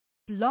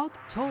Blog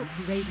Talk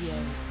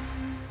Radio.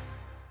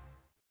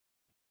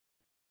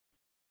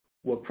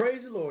 Well,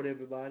 praise the Lord,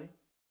 everybody,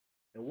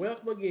 and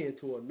welcome again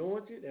to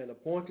Anointed and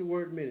Appointed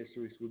Word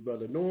Ministries with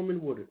Brother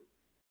Norman Woodard.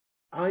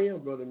 I am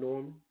Brother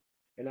Norman,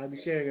 and I'll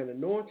be sharing an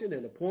anointed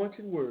and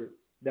appointed word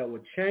that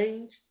will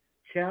change,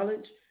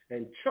 challenge,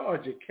 and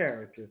charge your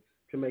character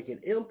to make an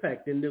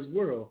impact in this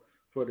world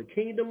for the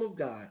kingdom of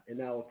God and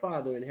our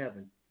Father in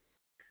heaven.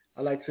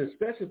 I'd like to send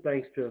special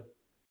thanks to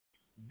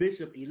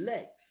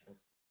Bishop-elect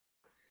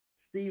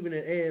Stephen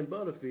and Ann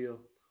Butterfield,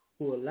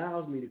 who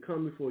allows me to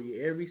come before you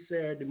every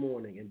Saturday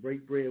morning and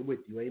break bread with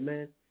you.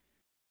 Amen.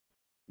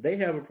 They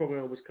have a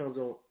program which comes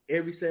on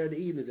every Saturday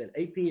evenings at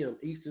 8 p.m.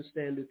 Eastern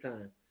Standard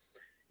Time.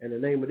 And the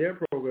name of their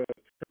program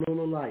is Turn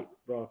on the Light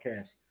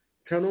Broadcast.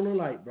 Turn on the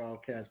Light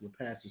Broadcast with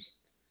Pastor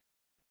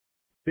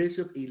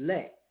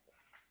Bishop-elect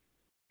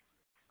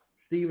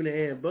Stephen and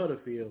Ann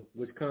Butterfield,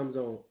 which comes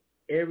on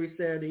every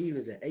Saturday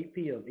evenings at 8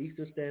 p.m.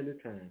 Eastern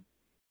Standard Time.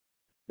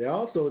 They're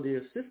also the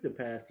assistant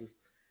pastors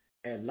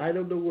at Light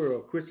of the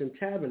World Christian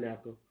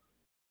Tabernacle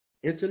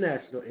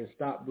International in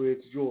Stockbridge,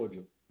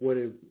 Georgia, where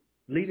the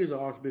leaders are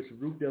Archbishop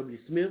Ruth W.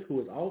 Smith,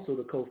 who is also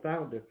the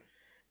co-founder,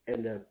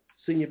 and the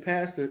senior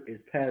pastor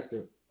is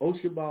Pastor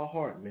Oshabal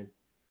Hartman,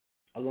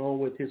 along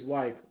with his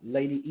wife,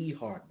 Lady E.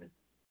 Hartman.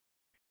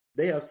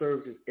 They have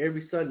services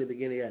every Sunday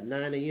beginning at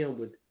 9 a.m.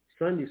 with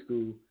Sunday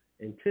school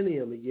and 10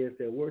 a.m. begins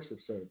their worship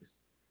service.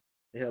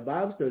 They have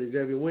Bible studies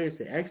every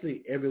Wednesday.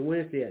 Actually, every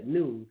Wednesday at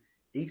noon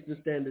Eastern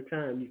Standard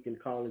Time. You can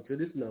call into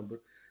this number,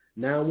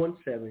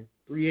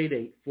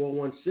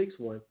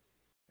 917-388-4161,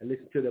 and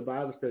listen to the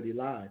Bible study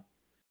live.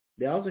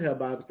 They also have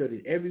Bible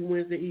studies every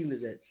Wednesday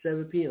evenings at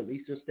 7 p.m.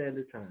 Eastern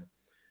Standard Time.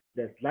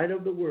 That's Light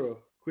of the World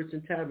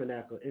Christian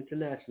Tabernacle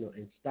International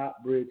in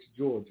Stockbridge,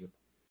 Georgia.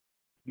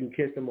 You can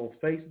catch them on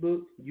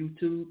Facebook,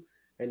 YouTube,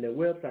 and their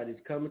website is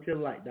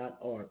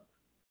comingtothelight.org.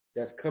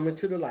 That's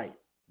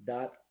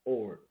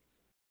comingtothelight.org.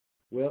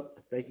 Well,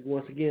 thank you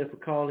once again for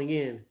calling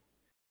in.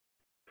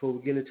 Before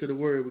we get into the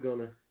word, we're going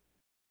to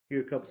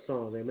hear a couple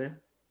songs. Amen.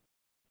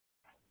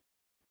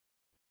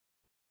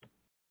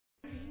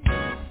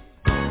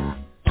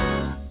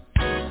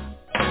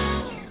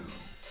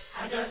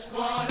 I just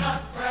want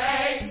to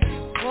pray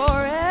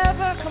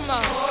forever, come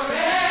on.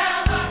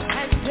 forever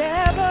And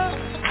ever,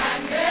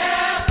 and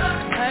ever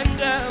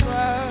and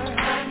ever,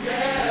 and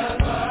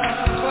ever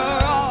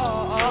for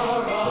all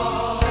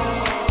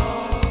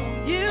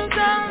you've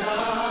done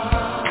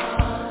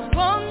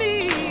for me.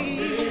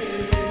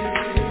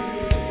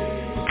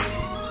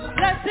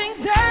 Blessings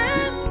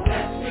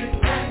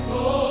and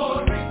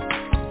glory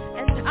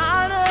and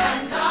honor,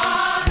 and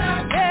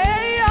honor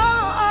they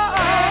all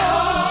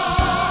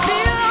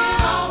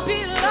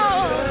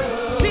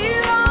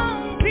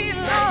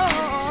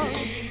belong.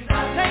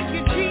 Thank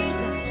you,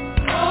 Jesus.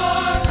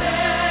 for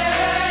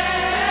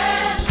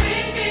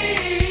blessing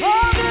me.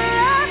 For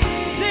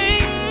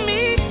blessing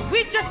me. We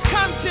just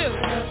come to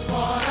Just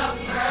want to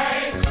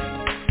pray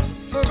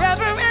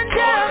forever and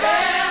ever,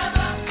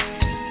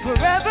 forever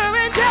forever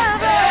and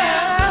ever.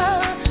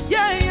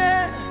 Yeah,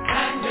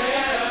 yeah. and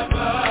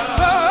ever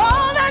For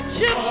all that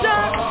you've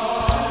done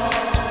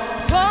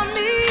for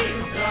me.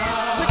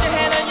 Put your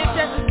hand on your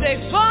chest and say,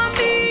 for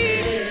me,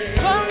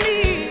 for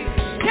me.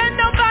 Can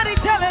nobody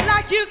tell it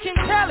like you can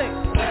tell it?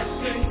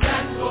 blessings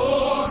and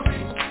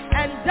glory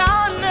And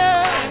honor,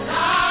 and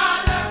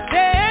honor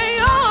they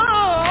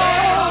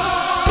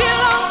all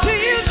belong to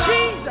you,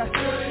 Jesus.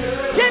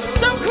 Get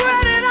some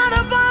credit out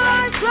of our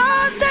lives,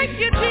 Lord. Thank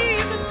you,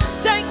 Jesus.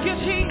 Thank you,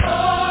 Jesus. For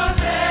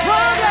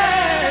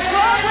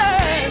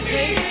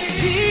blessing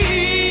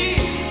me.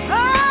 Oh,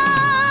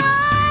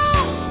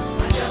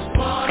 I just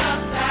want to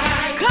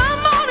thank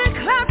come on and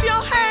clap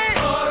your hands.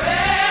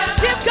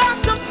 forever Give God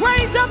some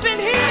praise up in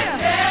here.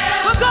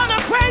 We're going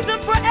to praise Him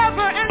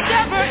forever and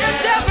ever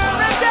and ever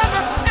and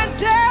ever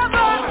and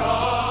ever.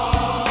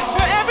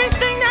 For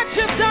everything that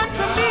you've done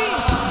for me.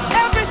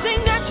 Everything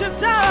that you've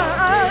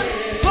done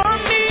for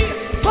me.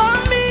 For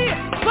me.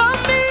 For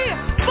me.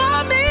 For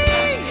me.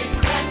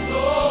 and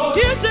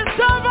glory You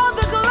deserve all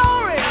the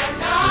glory.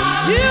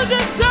 You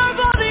deserve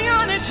all the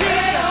honor,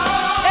 Jesus.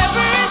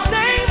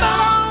 Everything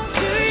belongs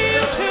to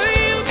you, to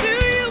you, to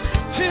you,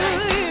 to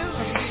you.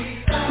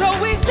 So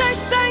we say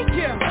thank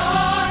you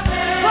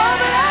for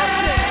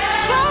blessing,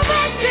 for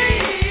blessing.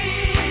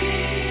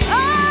 Oh,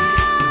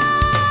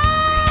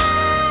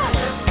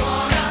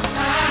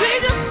 we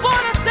just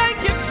want to thank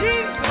you,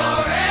 Jesus.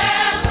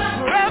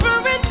 Forever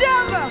and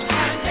ever.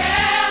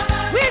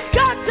 We've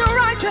got the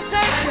right to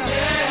thank you.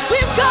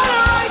 We've got a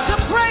right to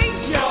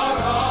praise you.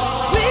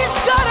 We've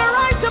got a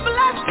right to bless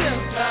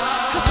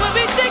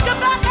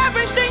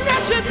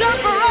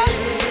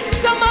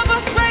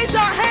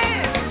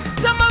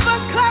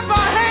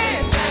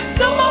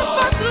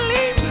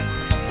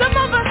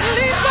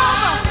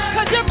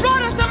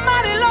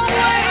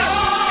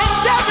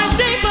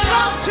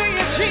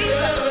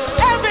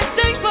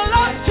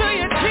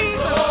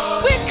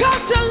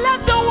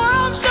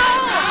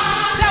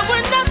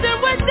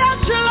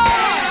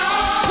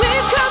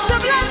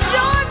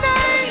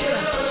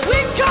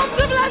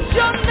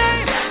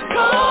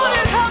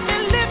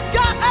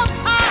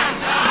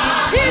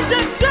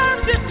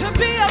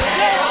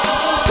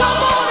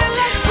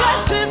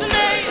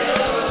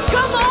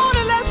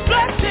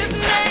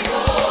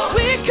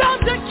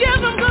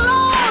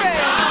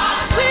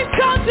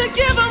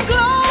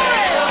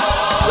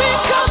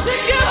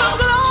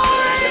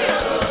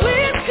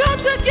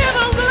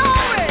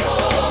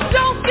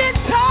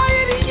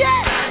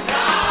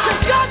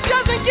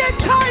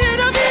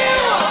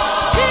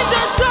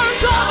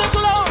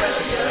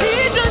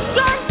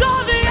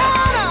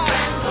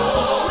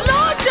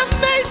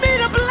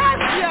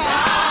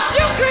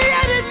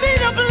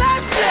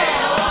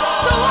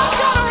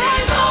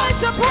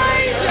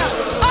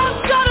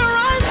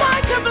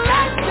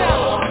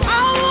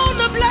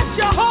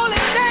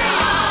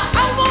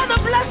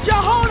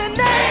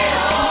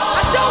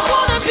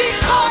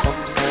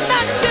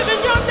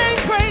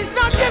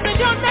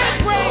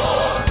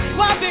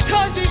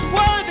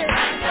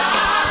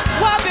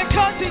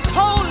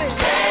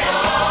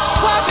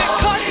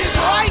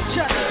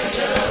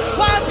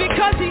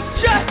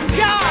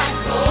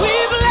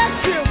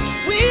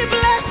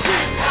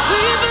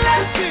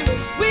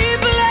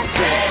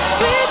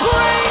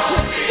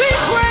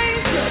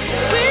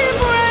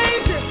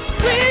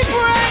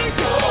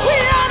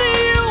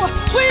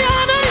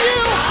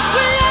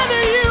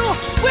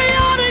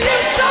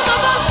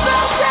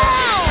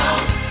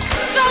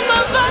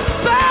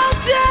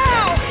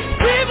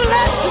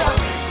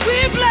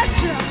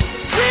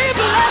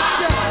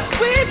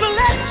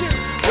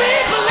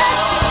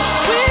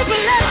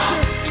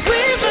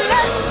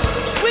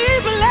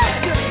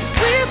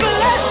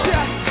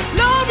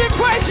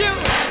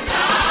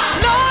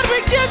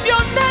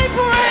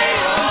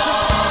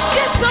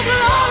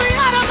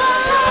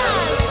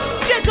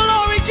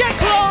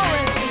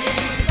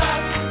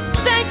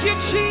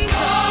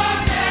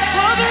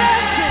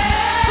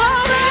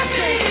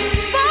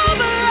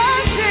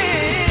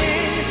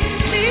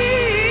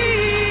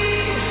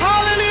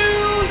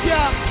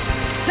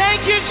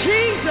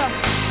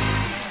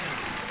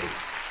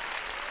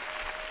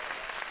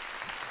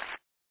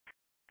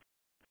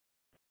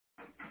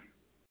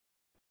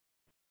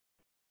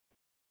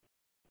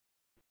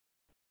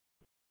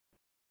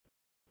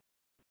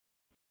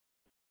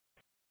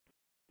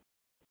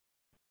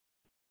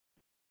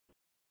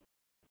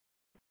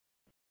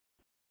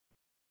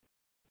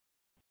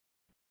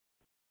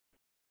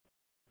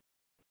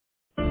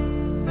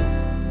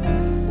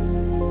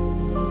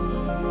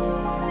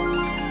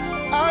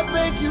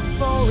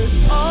for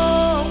it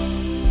all.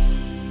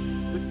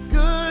 The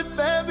good,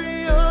 bad,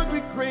 the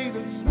ugly, great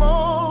and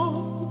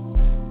small.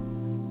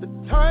 The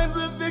times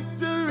of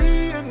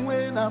victory and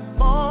when I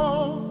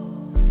fall.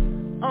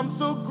 I'm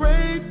so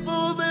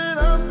grateful that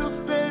I'm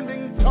still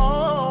standing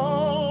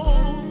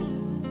tall.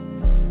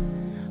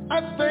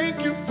 I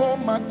thank you for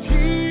my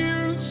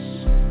tears.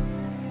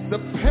 The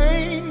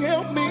pain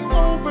helped me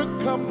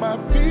overcome my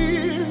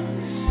fears.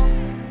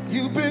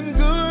 You've been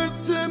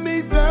good to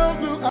me down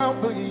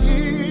throughout the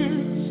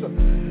years.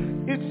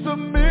 It's a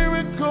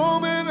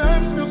miracle that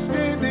I'm still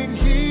standing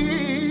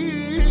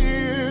here.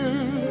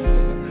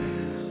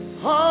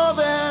 All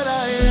that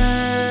I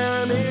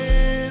am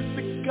is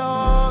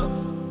because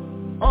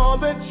all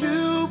that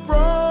you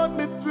brought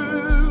me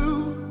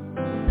through.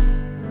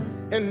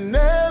 And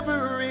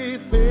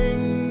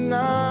everything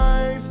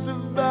I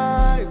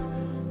survive,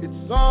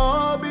 it's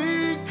all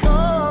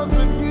because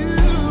of you.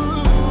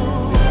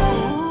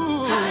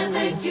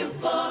 Thank you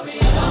for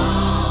it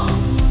all.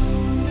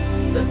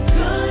 The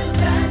good,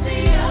 bad,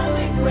 the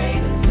ugly, great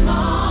and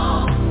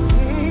small.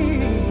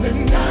 The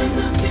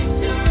times of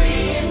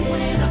victory and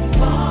when I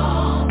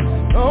fall.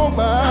 Oh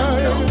my.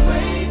 I'm so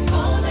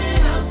grateful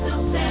that I'm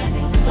still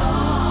standing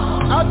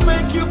tall. I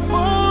thank you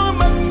for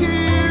my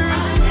tears. I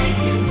thank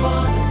you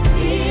for the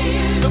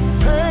tears. The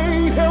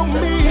pain helped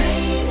me. The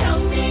pain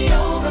helped me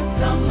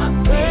overcome my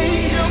fears.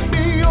 Pain helped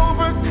me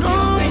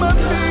overcome my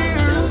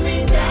fears. To me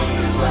down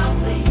throughout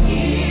the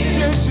years.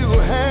 Yes, you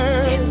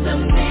have. It's a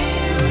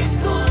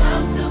miracle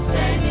I'm still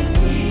standing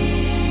here.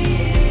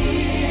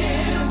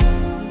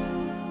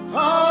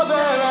 All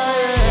that I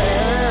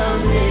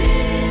am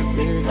is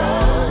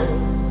because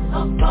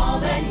of all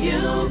that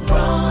you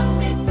brought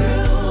me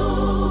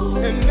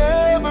through. and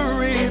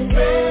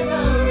everything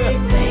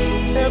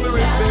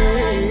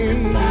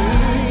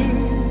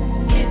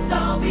It's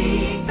all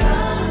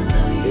because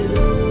of you.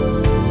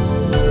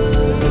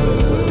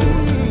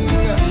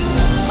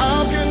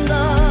 How can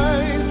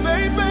I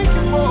say thank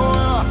you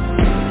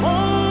for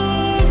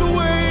all the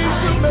ways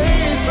you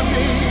made for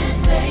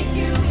me? Thank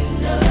you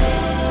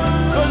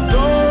enough. The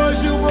doors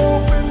you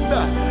opened,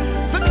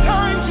 the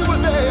times you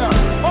were there,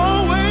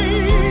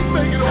 always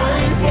making a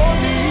way for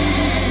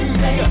me.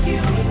 Thank you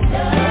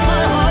enough.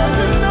 My heart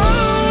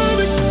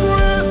cannot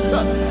express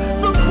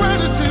the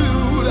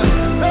gratitude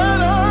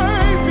that I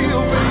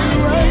feel for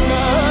you right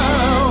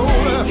now.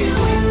 Thank you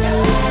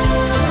enough.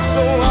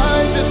 So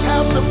I just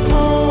have to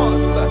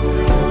pause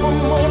for a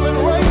moment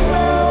right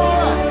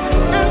now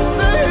and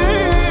say,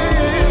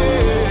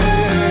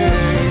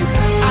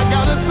 I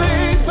gotta say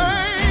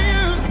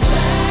thank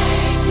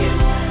you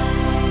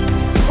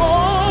for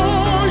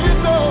all you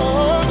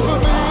done for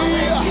me.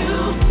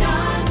 You've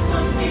done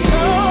for me.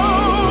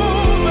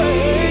 Oh,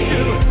 thank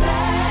you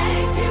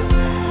Thank you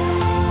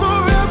for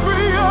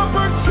every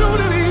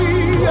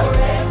opportunity. for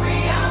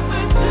every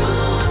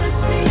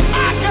opportunity. I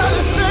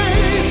gotta say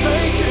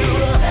thank you.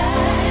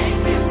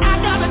 Thank you. I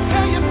gotta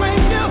tell you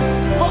thank you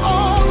for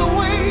all the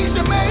ways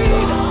you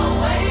made.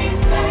 Always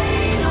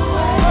made a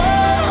way.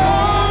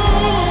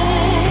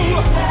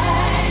 Oh,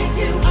 Thank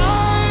you. I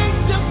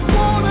just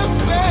wanna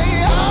say,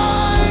 I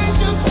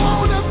just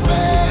wanna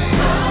say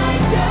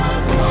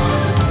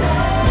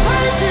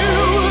thank you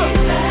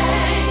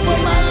thank for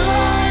you my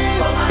life.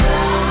 for my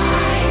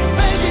life.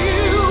 Thank you.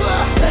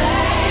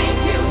 Thank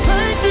you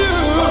Thank you.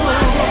 for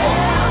my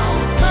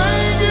health.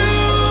 Thank you.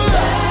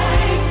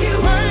 Thank you.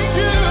 Thank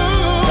you.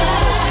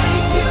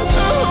 Thank you.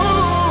 Oh,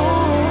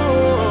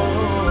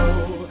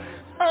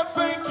 I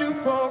thank you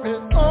for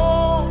it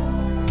all.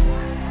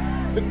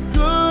 The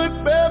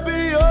good, bad,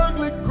 the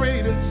ugly,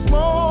 great and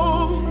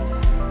small.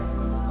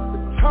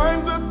 The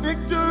times of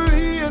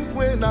victory and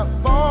when I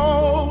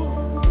fall.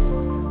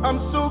 I'm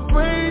so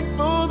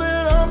grateful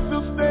that I'm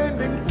still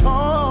standing tall.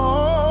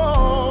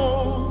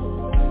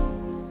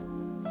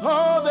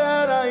 All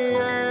that I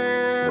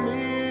am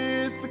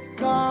is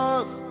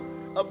because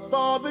of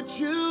all that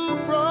you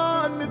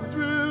brought me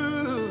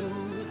through.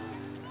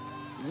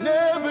 And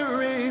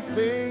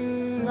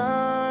everything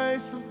I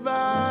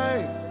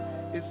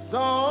survive, it's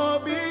all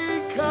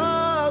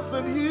because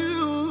of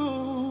you.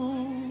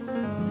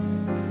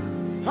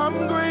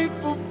 I'm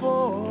grateful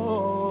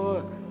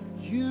for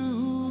you.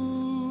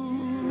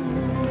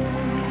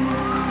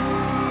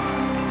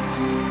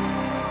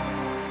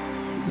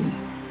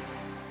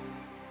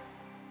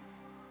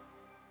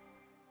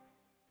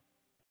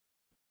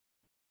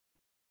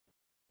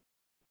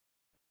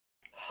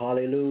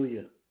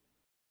 Hallelujah.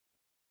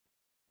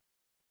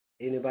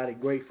 Anybody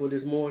grateful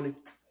this morning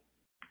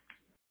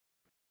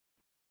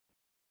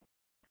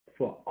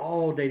for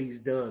all that he's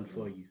done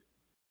for you?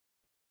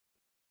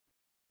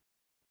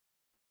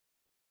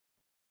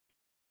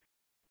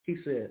 He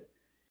said,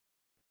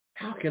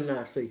 how can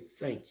I say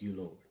thank you,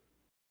 Lord,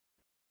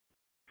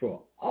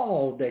 for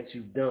all that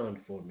you've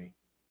done for me?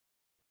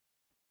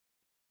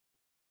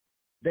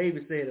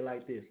 David said it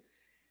like this: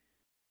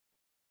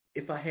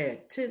 if I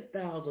had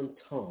 10,000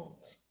 tongues,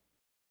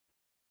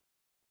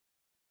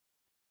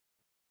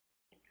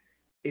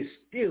 it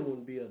still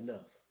wouldn't be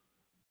enough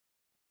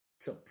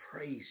to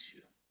praise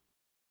you.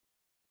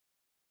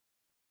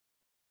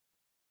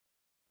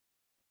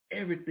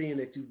 everything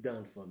that you've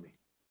done for me.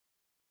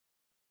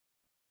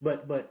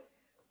 But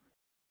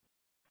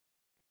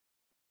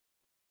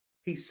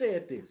he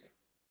said this,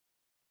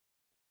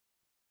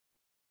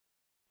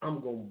 I'm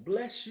going to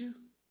bless you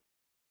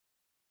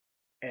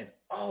at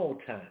all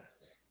times,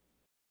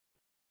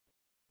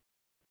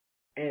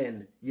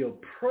 and your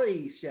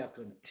praise shall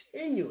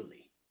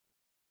continually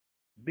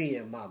be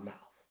in my mouth.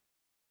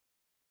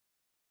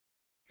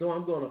 So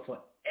I'm going to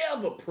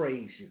forever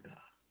praise you, God.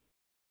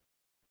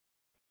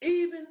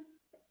 Even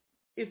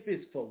if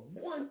it's for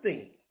one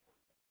thing,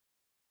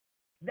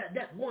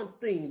 that one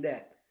thing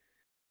that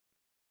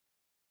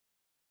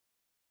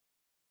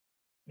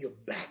your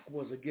back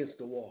was against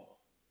the wall.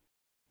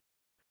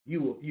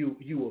 You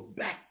were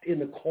backed in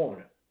the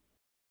corner.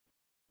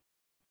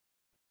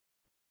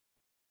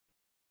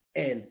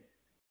 And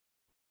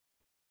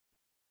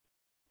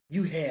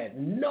you had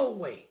no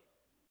way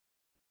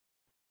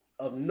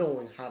of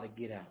knowing how to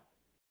get out.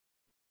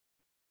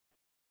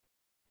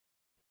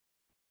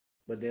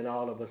 But then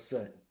all of a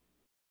sudden,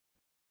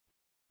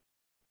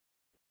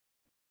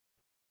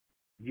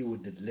 you were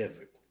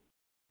delivered.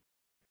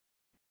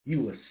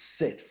 You were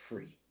set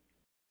free.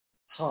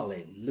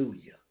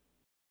 Hallelujah.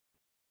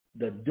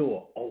 The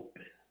door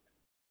opened.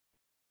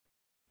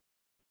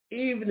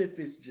 Even if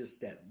it's just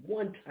that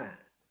one time,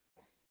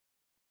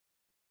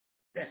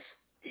 that's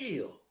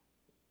still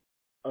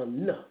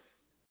enough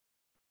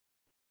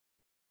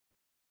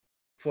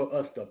for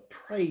us to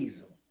praise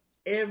him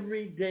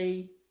every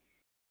day,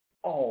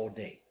 all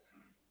day,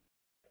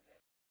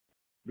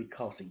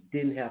 because he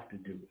didn't have to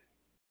do it.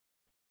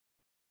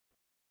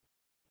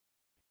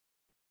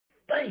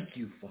 Thank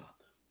you, Father.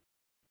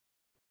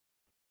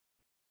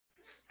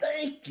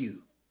 Thank you.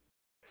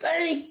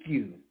 Thank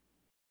you.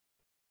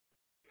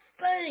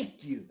 Thank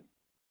you.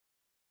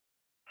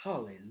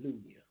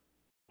 Hallelujah.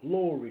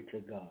 Glory to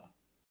God.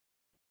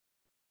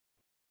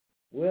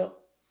 Well,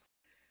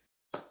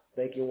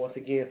 thank you once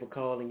again for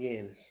calling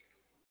in.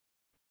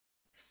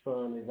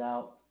 Sun is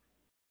out.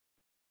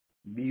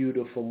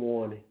 Beautiful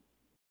morning.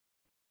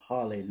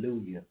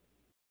 Hallelujah.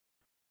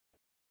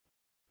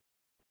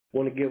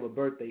 Want to give a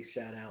birthday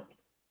shout out.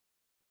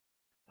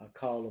 I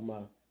call him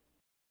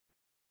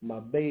my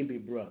baby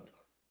brother,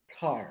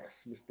 Taurus,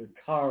 Mr.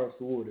 Taurus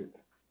Woodard.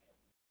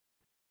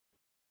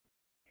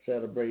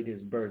 Celebrate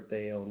his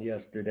birthday on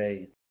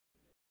yesterday.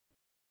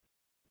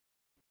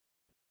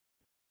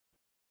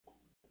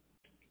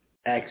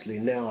 Actually,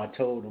 now I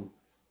told him,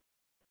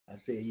 I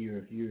said,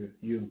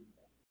 you're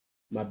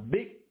my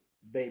big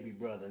baby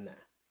brother now.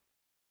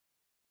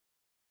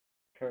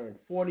 Turned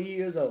 40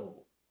 years old.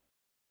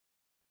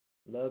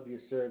 Love you,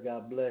 sir.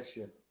 God bless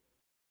you.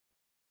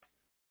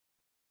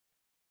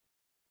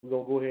 We're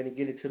going to go ahead and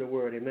get into the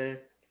word, amen.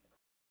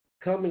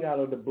 Coming out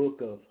of the book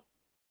of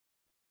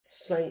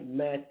St.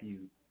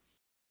 Matthew,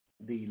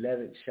 the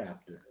 11th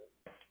chapter.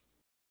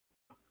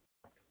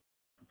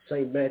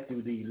 St.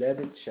 Matthew, the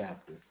 11th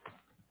chapter,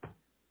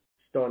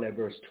 starting at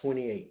verse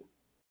 28.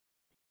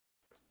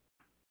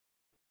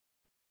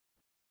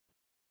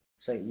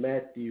 St.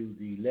 Matthew,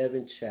 the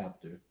 11th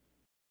chapter,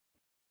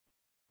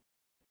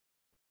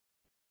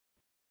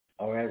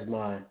 or as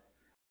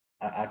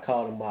I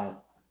call him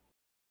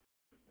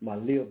my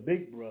little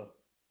big brother,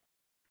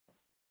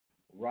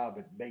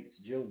 Robert Bates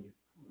Jr.,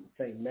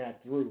 St.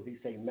 Matthew. He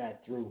say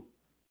Matthew.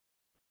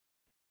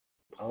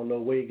 I don't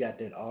know where he got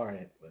that R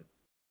at, but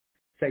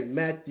St.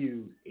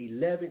 Matthew,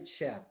 11th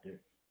chapter,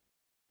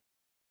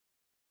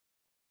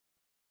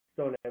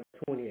 starting at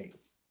 28.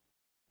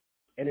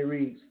 And it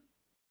reads,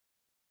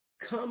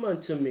 come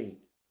unto me.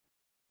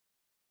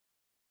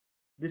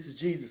 This is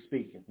Jesus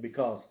speaking,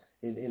 because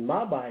in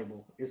my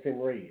Bible, it's in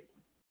red.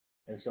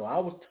 And so I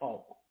was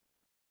taught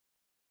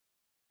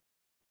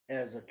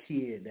as a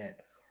kid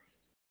that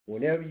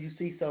whenever you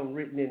see something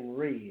written in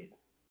red,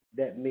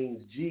 that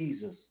means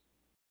Jesus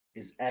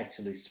is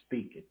actually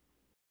speaking.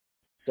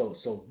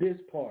 So this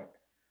part,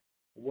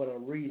 what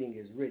I'm reading,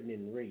 is written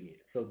in red.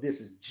 So this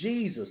is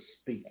Jesus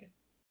speaking.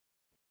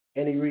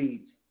 And he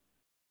reads,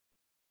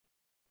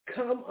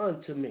 come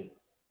unto me,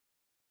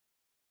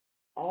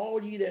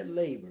 all ye that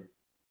labor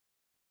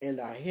and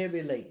are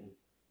heavy laden,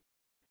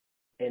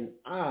 and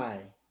I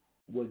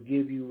will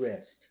give you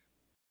rest.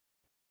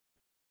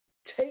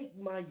 Take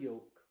my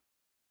yoke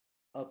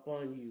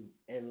upon you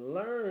and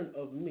learn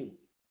of me,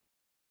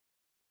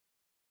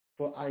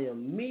 for I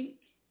am meek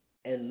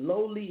and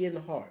lowly in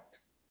heart,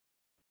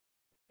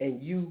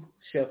 and you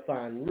shall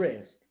find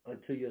rest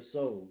unto your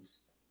souls.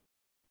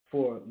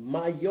 For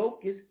my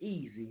yoke is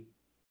easy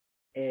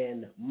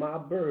and my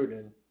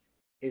burden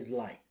is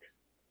light.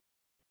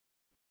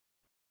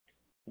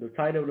 The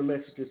title of the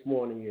message this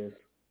morning is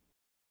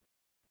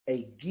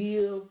A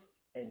Give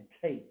and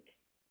Take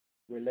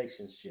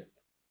Relationship.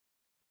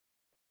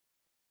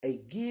 A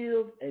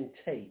give and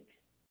take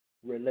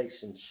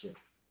relationship.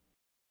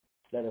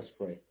 Let us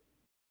pray.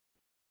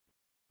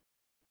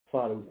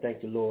 Father, we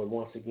thank you, Lord,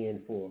 once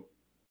again for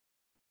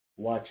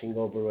watching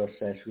over us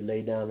as we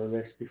lay down and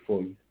rest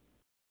before you.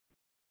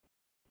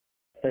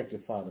 Thank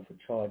you, Father, for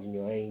charging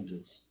your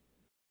angels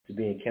to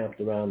be encamped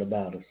around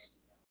about us.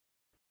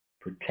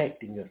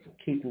 protecting us and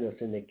keeping us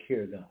in their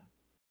care, God,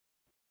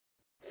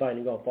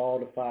 fighting off all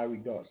the fiery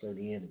darts of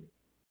the enemy.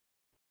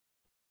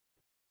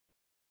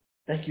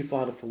 Thank you,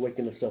 Father, for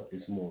waking us up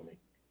this morning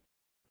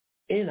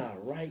in our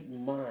right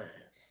minds.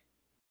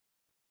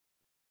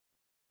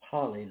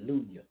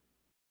 Hallelujah.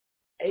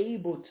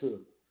 Able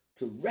to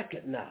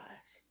recognize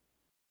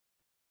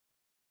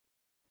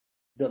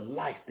the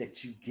life that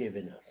you've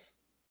given us,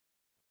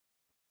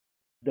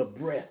 the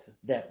breath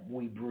that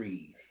we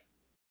breathe,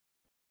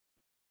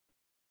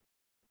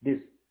 this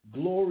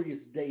glorious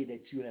day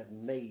that you have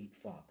made,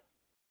 Father,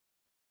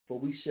 for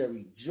we shall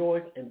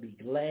rejoice and be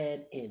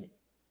glad in it.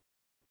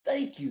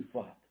 Thank you,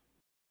 Father,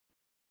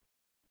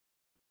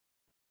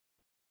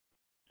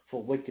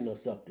 for waking us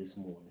up this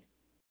morning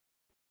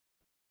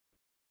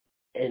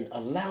and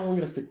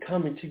allowing us to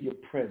come into your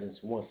presence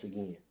once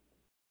again,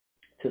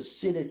 to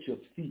sit at your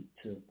feet,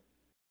 to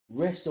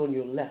rest on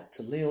your lap,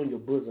 to lay on your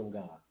bosom,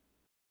 God,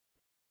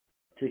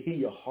 to hear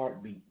your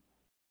heartbeat,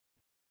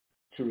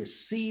 to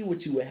receive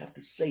what you would have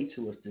to say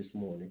to us this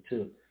morning,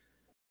 to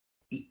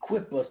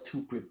equip us,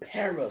 to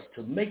prepare us,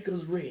 to make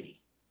us ready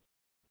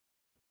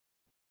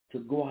to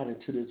go out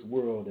into this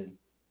world and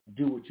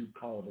do what you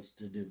called us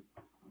to do.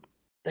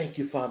 Thank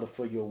you, Father,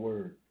 for your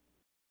word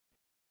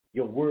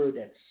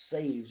that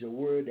saves, your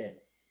word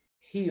that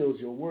heals,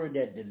 your word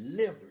that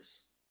delivers,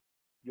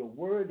 your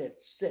word that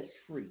sets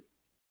free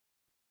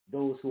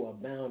those who are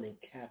bound and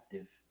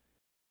captive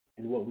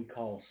in what we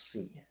call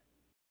sin.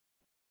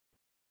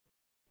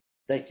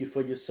 Thank you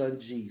for your son,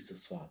 Jesus,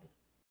 Father,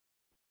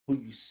 who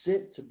you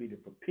sent to be the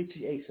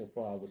propitiation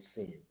for our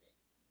sins.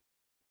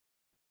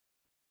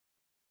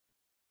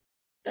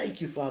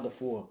 Thank you, Father,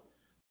 for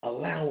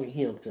allowing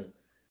him to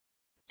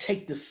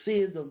take the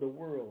sins of the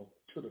world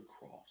to the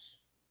cross.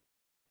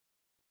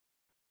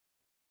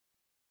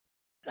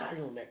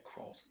 Die on that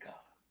cross,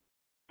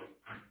 God.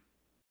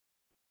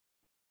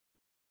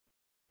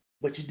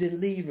 But you didn't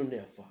leave him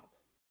there, Father.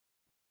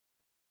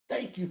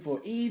 Thank you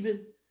for even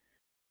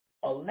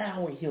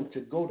allowing him to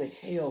go to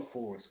hell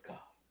for us, God.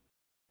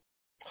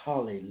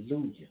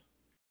 Hallelujah.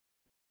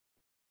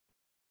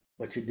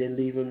 But you didn't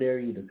leave him there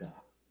either, God,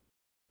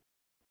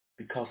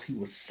 because he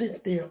was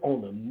sent there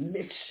on a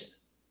mission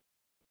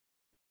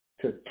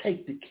to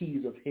take the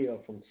keys of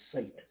hell from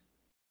Satan,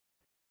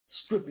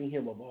 stripping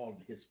him of all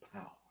of his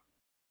power.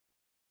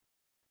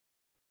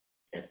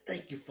 And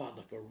thank you,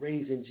 Father, for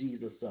raising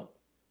Jesus up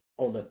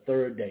on the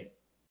third day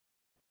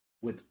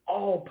with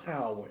all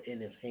power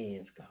in his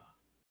hands, God.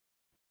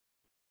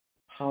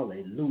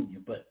 Hallelujah.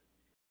 But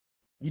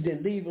you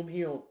didn't leave him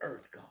here on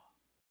earth, God.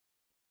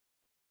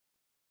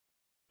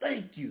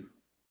 Thank you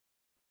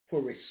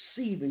for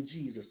receiving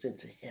Jesus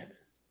into heaven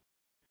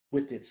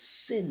with its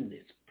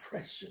sinless,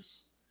 precious,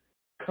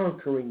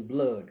 conquering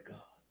blood,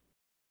 God,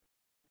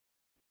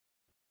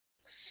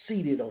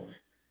 seated on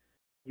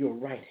your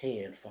right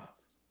hand, Father,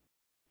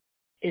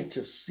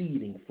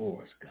 interceding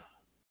for us, God,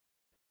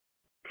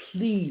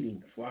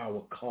 pleading for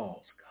our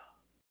cause,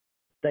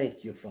 God.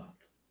 Thank you, Father.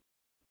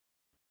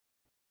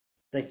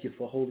 Thank you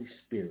for Holy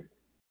Spirit,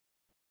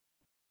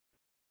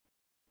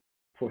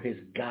 for his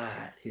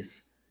guide, his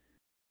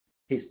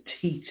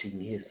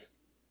teaching,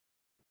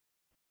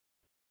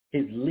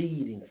 his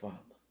leading, Father.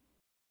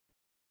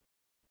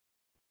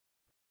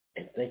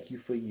 And thank you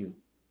for you,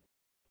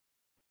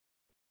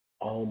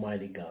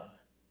 Almighty God,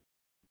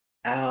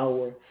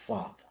 our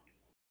Father,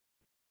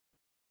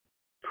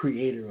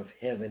 creator of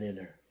heaven and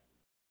earth.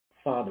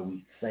 Father,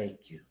 we thank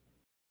you.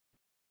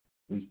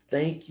 We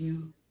thank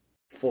you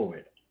for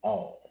it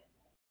all.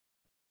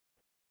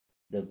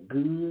 The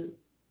good,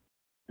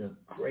 the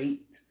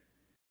great,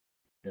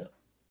 the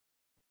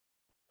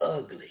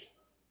ugly,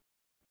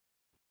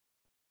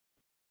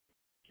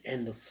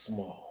 and the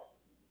small.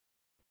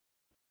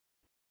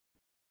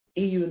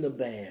 Even the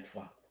bad,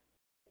 Father.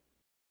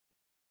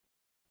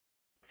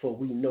 For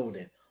we know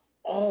that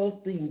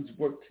all things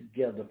work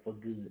together for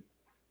good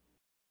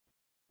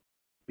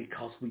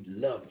because we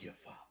love you,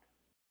 Father.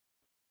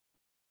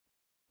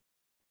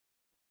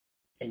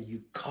 And you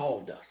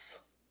called us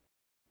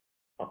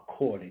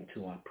according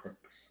to our purpose.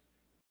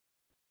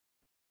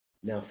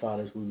 Now,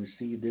 Father, as we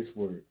receive this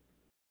word,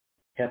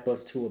 help us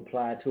to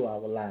apply it to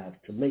our lives,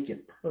 to make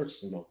it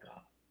personal,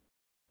 God.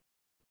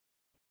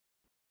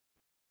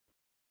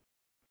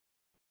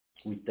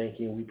 We thank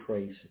you and we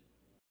praise you.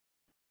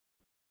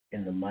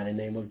 In the mighty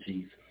name of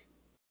Jesus.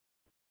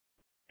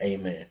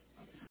 Amen.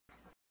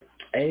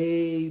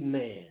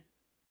 Amen.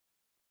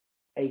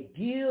 A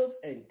give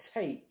and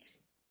take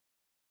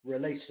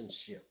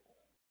relationship.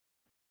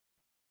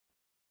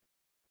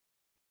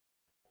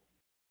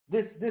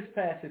 This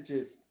passage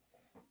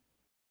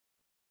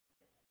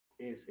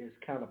is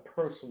kind of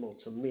personal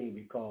to me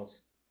because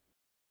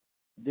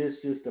this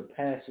is the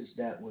passage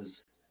that was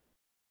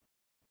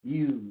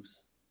used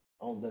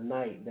on the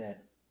night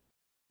that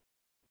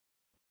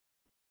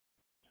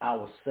I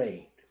was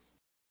saved.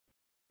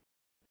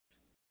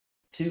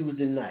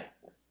 Tuesday night,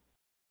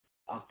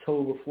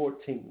 October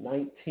 14,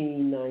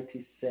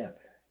 1997.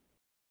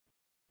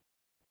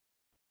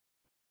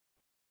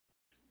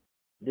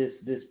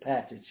 this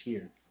passage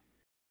here.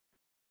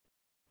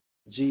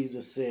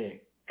 Jesus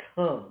said,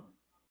 come.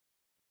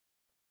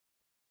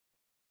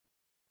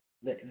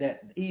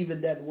 That even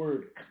that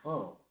word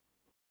come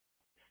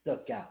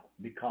stuck out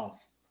because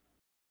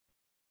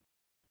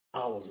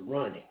I was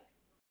running.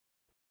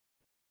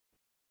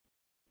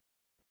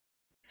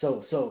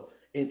 So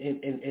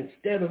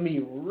instead of me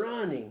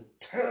running,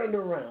 turned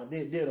around,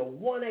 did a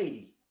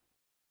 180.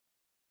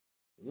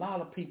 A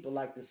lot of people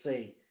like to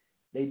say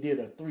they did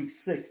a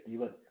 360,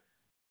 but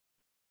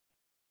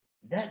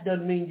that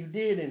doesn't mean you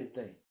did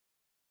anything.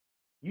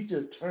 You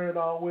just turned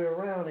all the way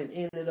around and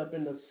ended up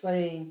in the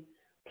same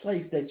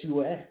place that you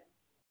were at.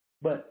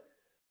 But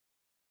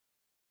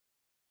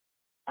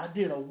I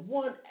did a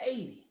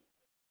 180,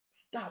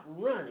 stopped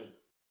running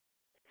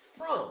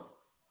from.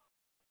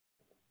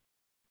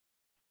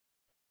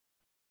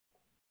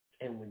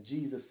 And when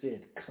Jesus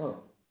said,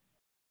 come,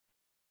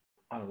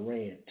 I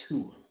ran to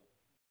him.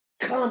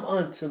 Come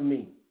unto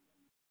me.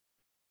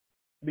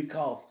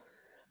 Because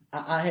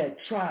I had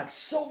tried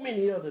so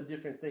many other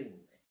different things.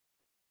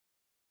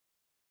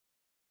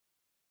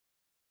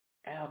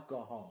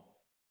 Alcohol,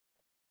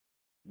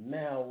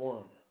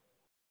 marijuana.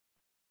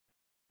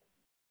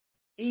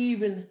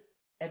 Even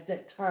at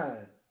that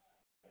time,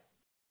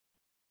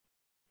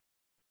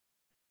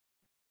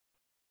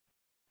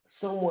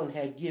 someone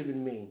had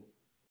given me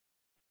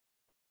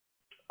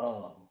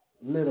a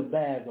little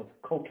bag of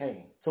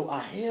cocaine. So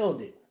I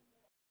held it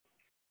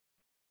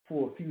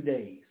for a few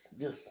days,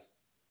 just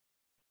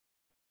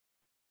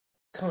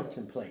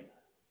contemplating.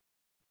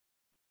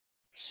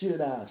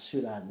 Should I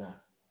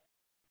not?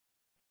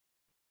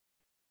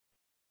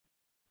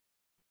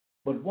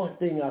 But one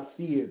thing I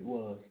feared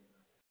was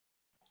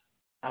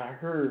I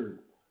heard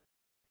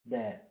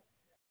that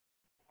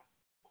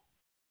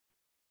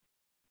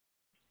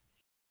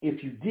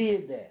if you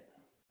did that,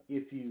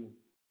 if you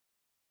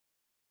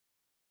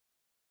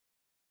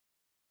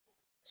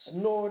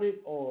snorted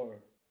or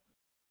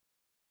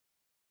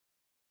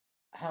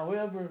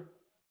however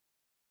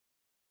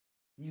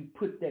you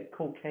put that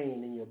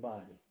cocaine in your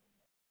body,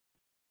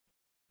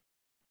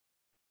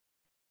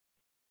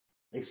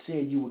 they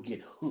said you would get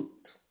hooked.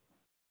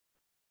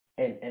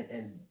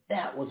 And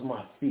that was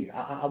my fear.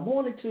 I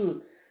wanted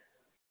to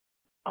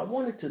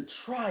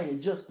try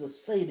it just to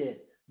say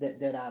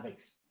that I've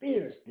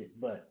experienced it,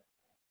 but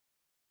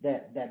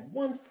that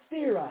one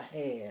fear I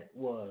had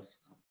was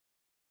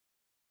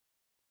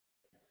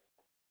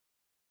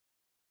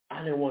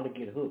I didn't want to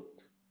get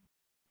hooked.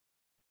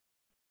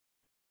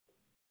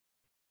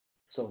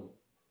 So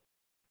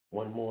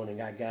one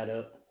morning I got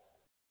up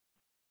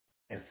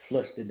and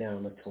flushed it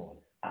down the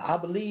toilet. I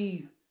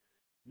believe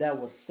that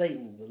was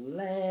Satan's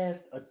last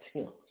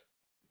attempt.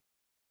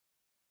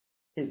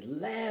 His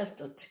last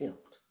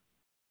attempt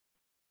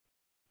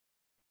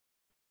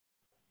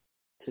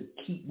to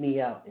keep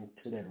me out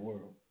into that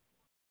world.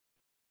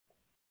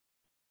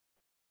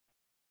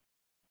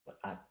 But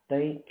I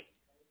thank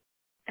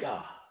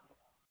God.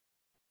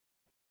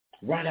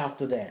 Right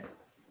after that,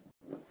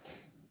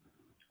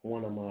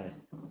 one of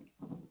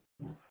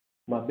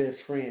my best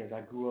friends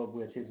I grew up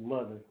with, his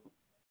mother,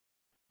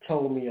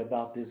 told me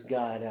about this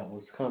guy that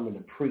was coming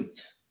to preach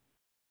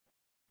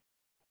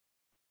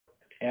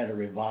at a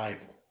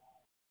revival.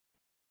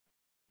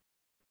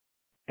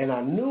 And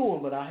I knew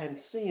him, but I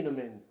hadn't seen him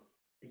in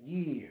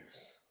years.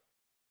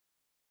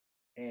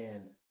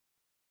 And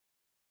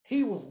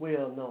he was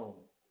well known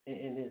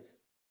in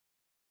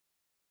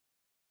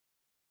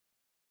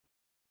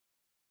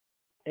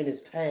his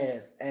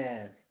past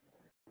as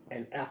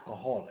an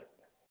alcoholic.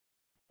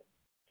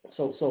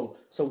 So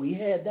we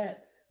had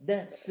that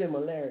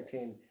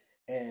similarity,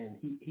 and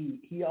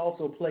he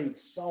also played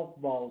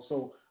softball,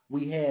 so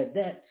we had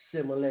that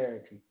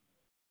similarity.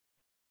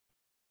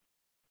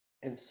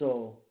 And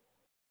so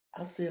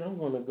I said, I'm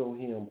going to go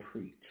here and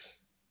preach.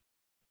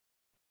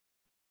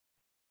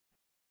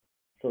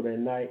 So that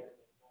night,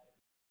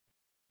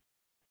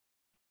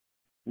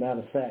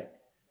 matter of fact,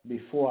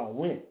 before I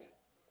went,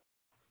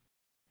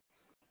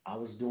 I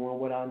was doing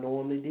what I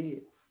normally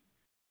did,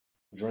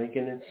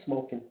 drinking and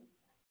smoking.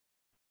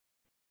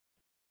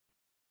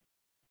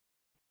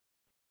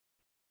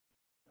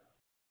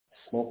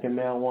 Smoking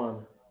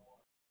marijuana.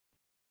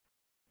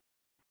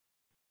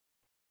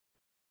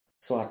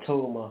 So I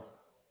told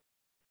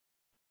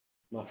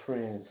my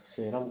friends, I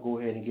said, I'm going to go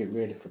ahead and get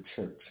ready for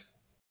church.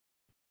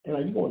 They're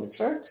like, you going to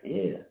church?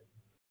 Yeah.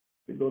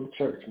 We go to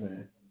church,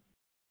 man.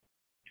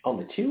 On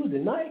the Tuesday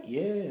night?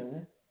 Yeah,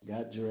 man.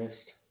 Got dressed.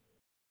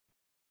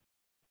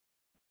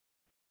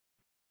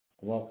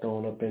 Walked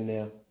on up in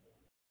there.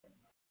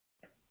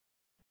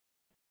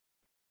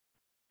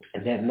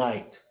 And that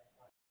night,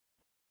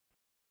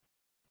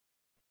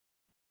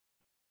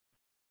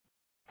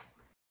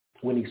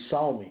 when he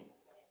saw me,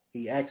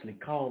 he actually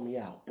called me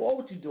out. Boy,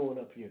 what you doing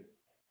up here?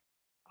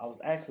 I was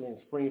actually in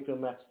Springfield,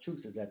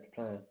 Massachusetts at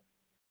the time.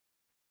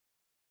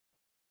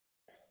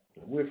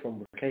 We're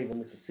from Brookhaven,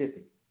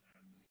 Mississippi.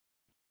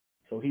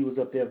 So he was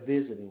up there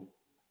visiting,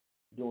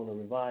 doing a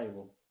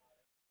revival.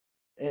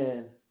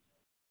 And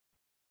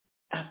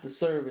after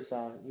service,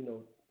 I,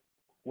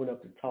 went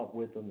up to talk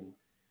with him, and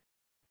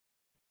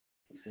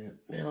he said,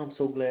 man, I'm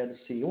so glad to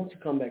see you. Why don't you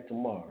come back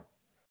tomorrow?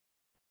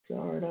 I said,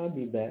 all right, I'll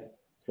be back.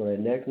 So that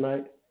next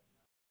night,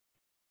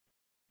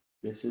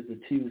 this is the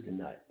Tuesday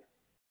night,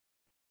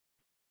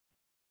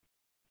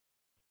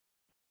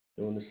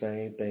 doing the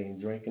same thing,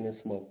 drinking and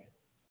smoking.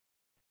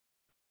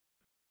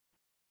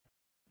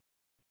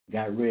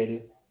 Got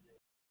ready,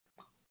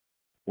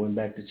 went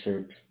back to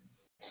church.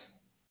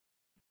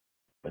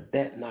 But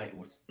that night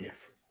was different.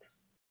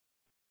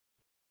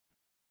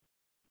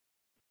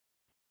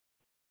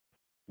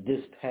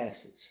 This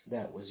passage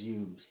that was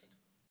used,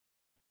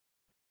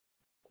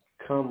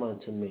 come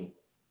unto me,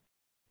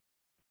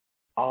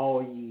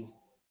 all ye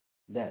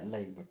that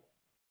labor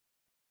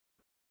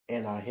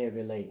and are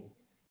heavy laden,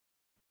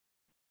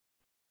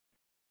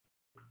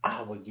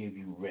 I will give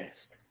you rest.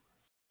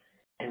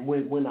 And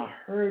when I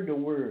heard the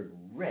word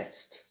rest,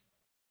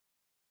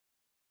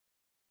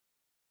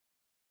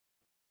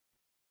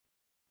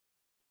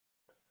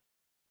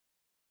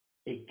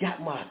 it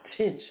got my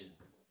attention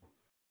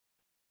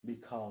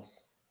because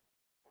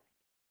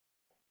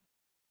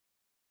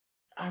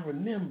I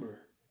remember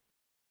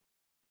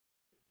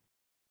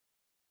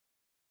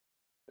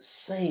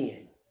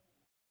saying,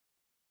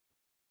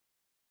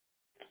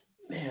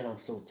 man, I'm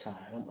so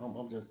tired.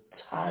 I'm just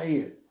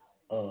tired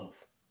of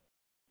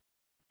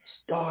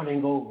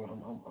starting over.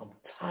 I'm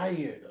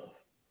tired of,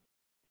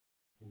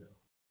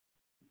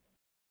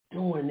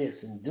 doing this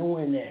and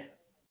doing that.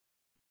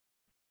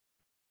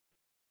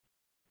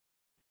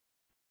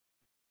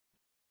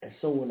 And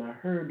so when I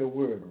heard the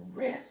word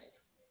rest,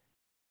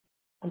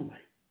 I'm like,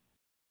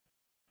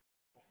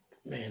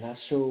 man, I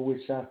sure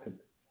wish I could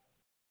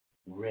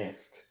rest.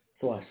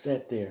 So I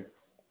sat there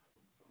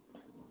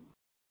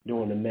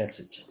doing the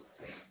message.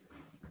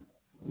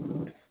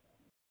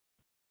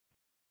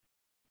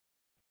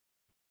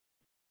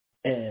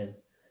 And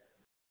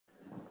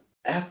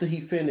after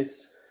he finished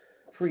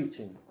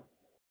preaching,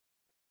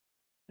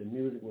 the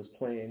music was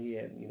playing. He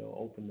had,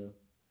 opened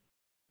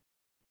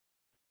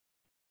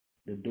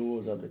the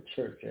doors of the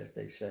church, as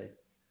they say.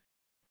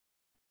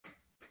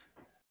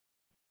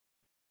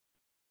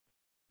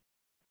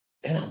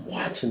 And I'm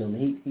watching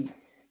him.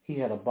 He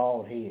had a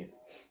bald head,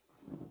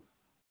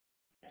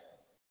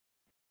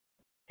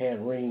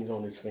 had rings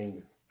on his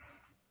fingers,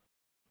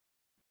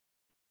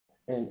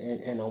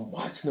 and I'm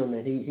watching him,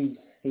 and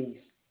he's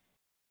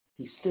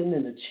sitting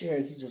in the chair,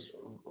 and he's just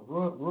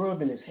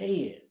rubbing his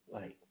head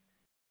like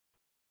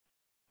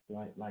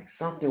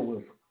something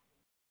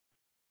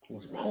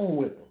was wrong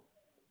with him,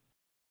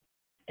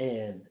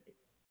 and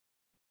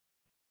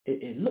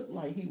it looked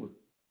like he was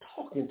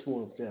talking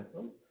to himself.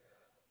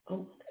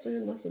 I'm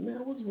saying, I said, man,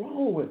 what's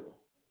wrong with him?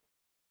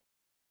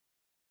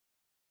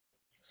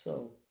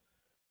 So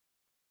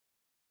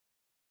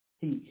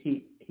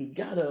he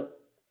got up,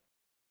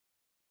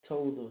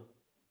 told the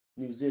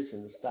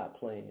musician to stop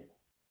playing,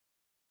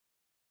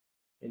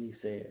 and he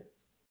said,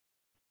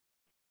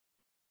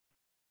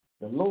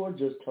 the Lord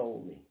just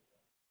told me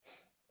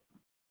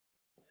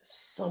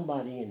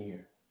somebody in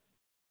here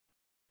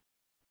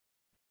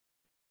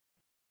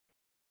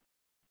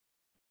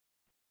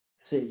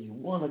said you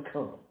want to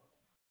come,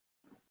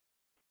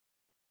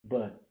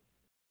 but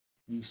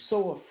you're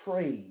so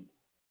afraid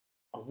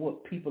of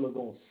what people are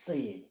going to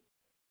say,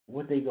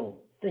 what they're going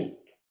to think.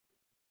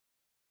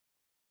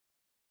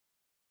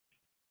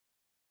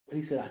 But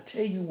he said, I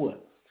tell you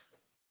what,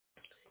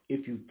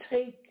 if you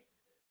take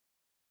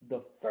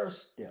the first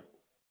step,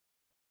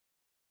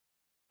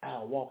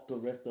 I'll walk the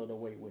rest of the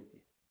way with you.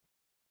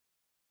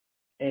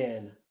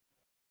 And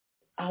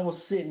I was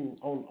sitting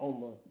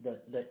on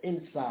the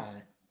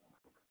inside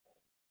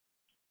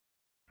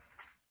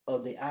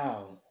of the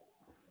aisle,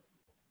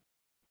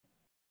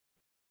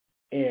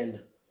 and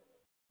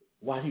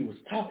while he was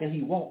talking,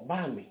 he walked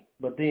by me.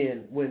 But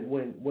then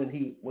when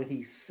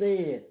he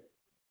said,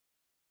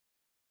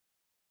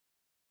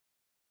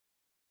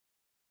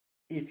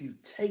 if you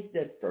take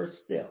that first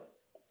step,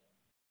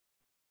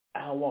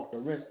 I'll walk the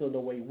rest of the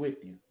way with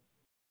you,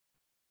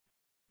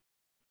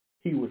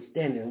 he was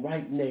standing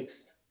right next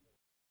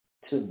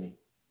to me.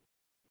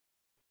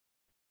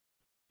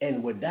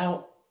 And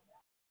without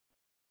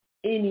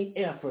any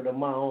effort of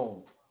my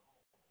own,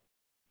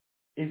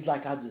 it's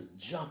like I just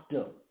jumped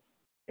up,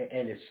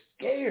 and it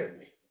scared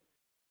me.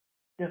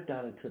 Stepped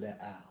out into that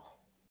aisle.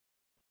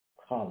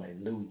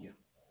 Hallelujah.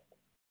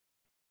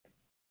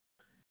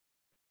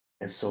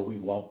 And so we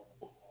walked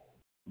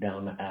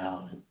down the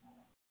aisle, and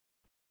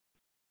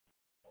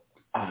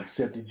I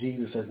accepted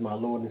Jesus as my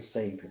Lord and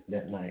Savior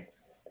that night.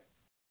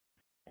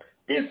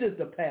 This is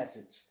the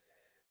passage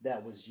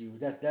that was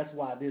used. That's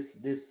why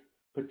this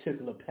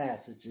particular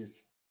passage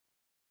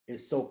is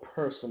so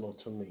personal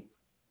to me.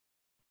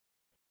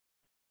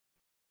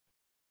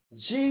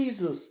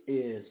 Jesus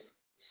is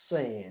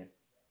saying,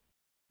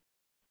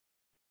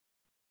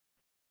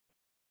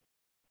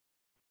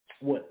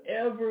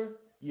 whatever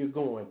you're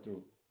going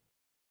through,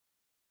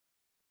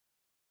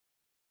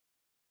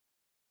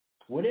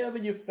 whatever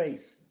you're facing,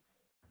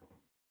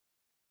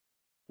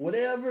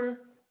 whatever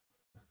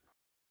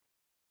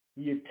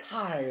you're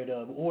tired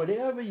of,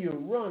 whatever you're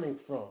running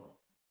from,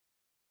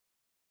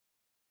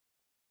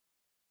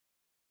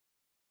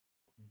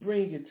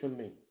 bring it to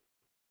me.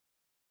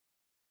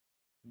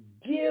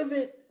 Give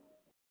it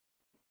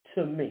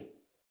to me.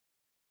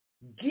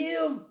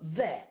 Give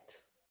that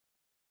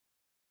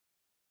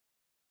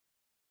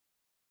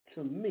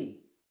to me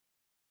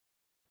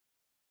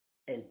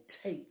and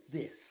take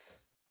this,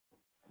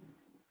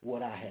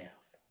 what I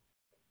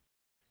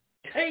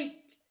have.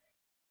 Take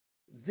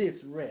this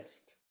rest.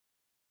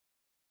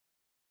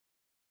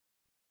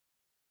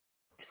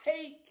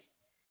 Take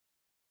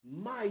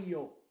my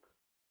yoke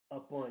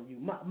upon you,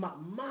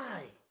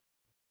 my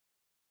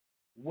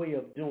way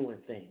of doing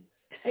things.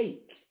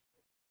 Take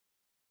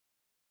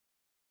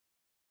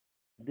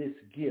this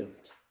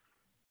gift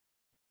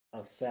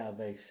of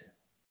salvation.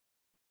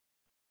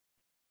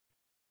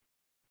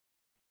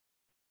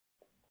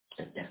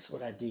 And that's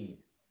what I did.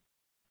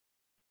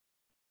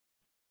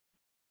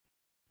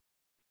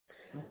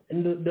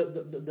 And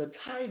the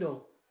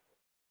title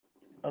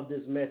of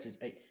this message,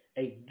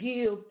 a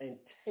give and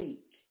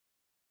take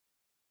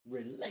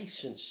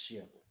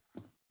relationship.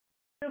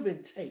 Give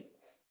and take.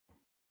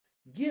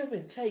 Give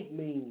and take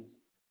means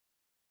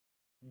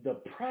the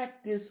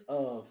practice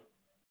of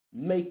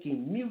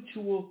making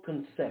mutual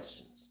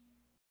concessions.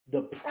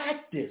 The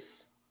practice.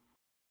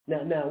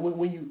 Now,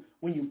 when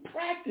you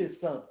practice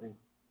something,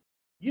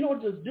 you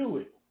don't just do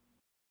it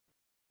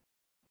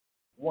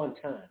one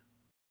time.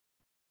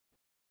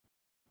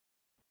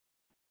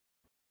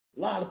 A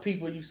lot of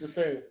people used to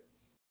say,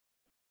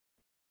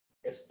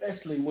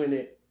 especially when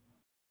it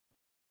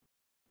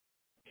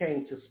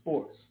came to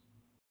sports,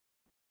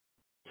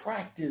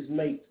 practice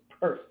makes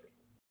perfect.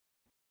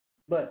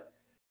 But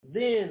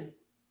then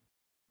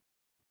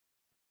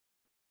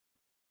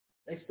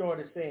they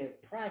started saying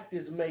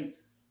practice makes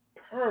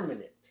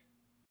permanent.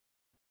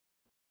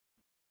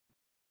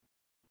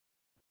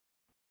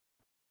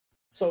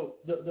 So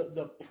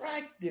the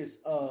practice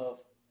of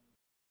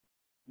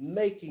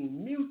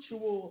making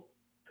mutual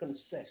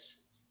concessions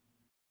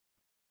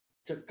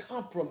to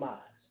compromise.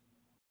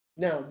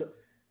 Now,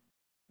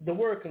 the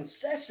word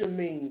concession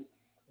means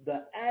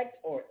the act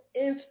or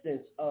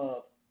instance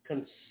of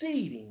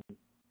conceding.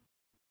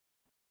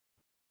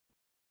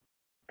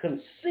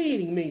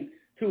 Conceding means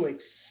to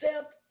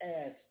accept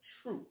as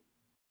true,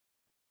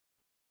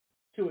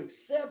 to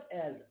accept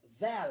as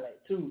valid,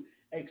 to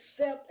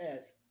accept as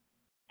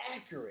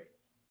accurate,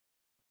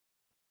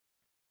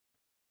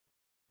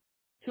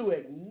 to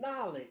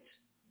acknowledge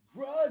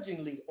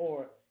grudgingly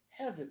or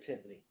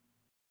hesitantly.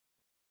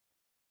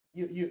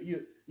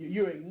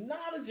 You're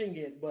acknowledging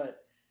it,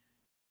 but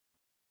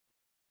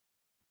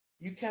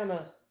you kind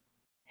of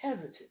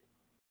hesitant.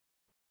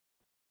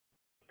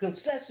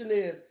 Concession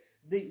is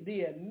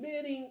the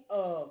admitting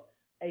of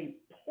a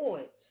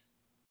point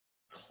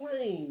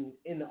claimed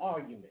in the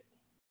argument.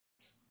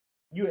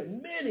 You're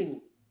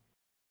admitting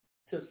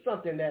to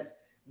something that's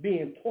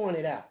being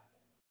pointed out.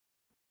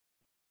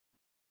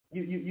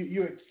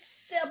 You're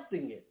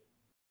accepting it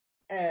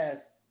as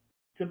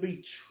to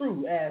be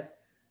true, as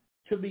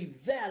to be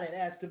valid,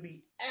 as to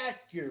be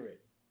accurate.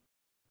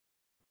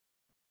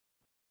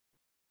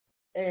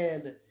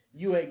 And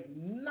you're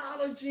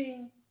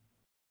acknowledging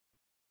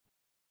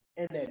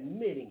and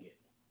admitting it.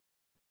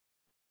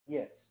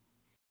 Yes.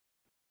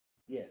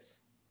 Yes.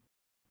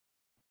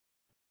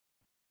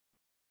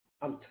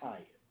 I'm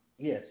tired.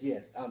 Yes.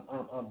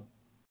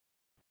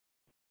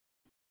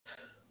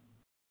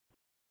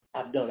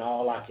 I've done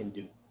all I can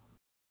do.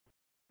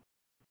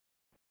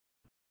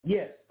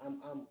 Yes,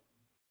 I'm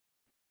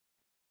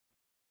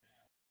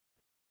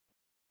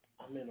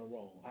in the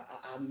wrong.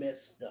 I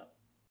messed up.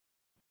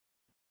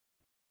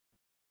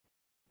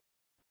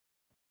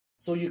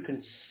 So you're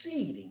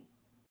conceding.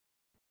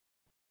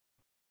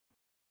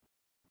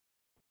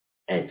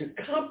 And to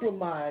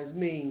compromise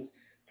means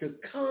to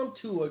come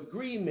to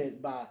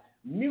agreement by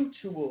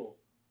mutual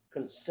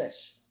concession.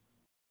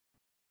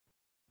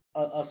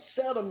 A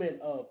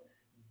settlement of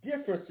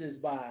differences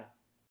by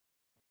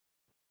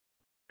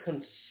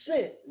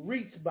consent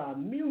reached by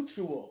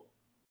mutual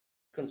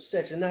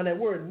concession. Now that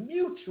word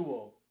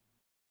mutual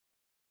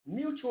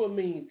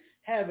means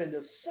having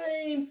the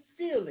same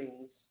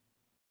feelings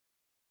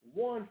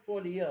one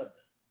for the other.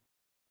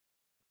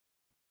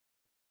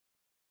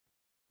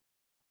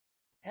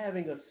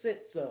 Having a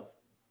sense of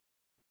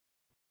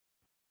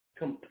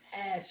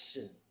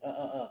compassion,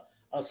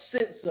 a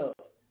sense of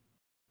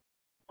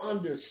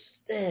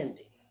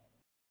understanding,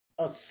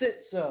 a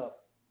sense of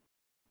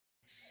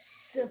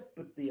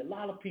sympathy. A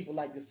lot of people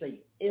like to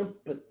say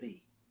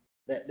empathy,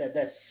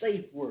 that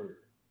safe word.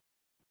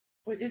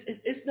 But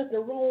it's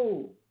nothing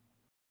wrong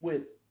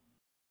with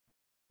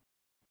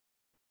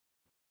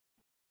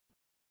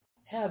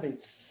having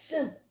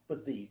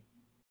sympathy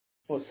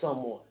for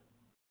someone.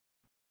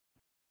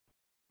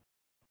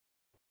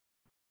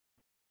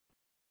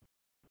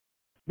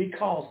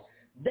 Because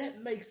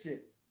that makes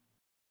it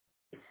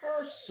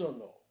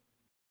personal.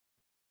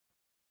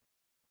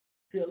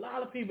 See, a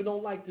lot of people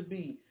don't like to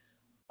be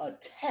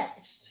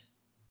attached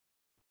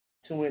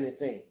to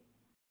anything.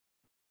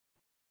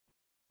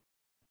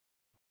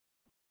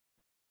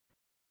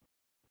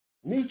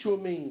 Mutual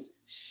means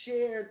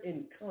shared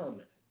in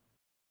common.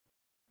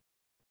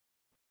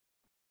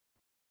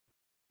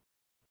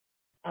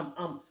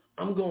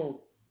 I'm going to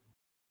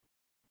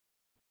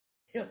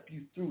help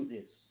you through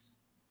this.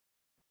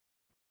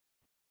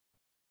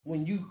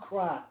 When you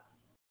cry,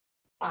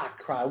 I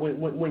cry.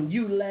 When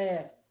you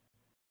laugh,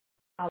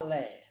 I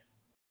laugh.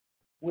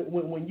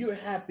 When you're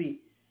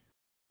happy,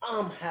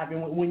 I'm happy.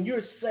 When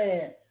you're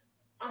sad,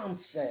 I'm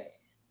sad.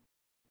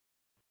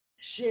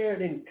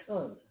 Shared in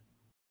common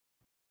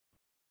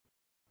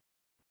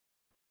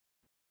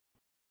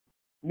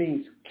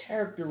means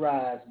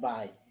characterized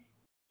by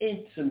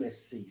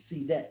intimacy.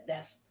 See,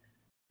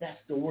 that's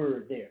the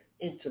word there,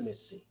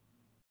 intimacy.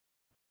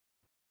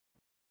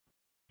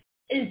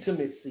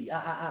 Intimacy.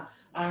 I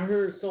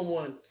heard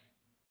someone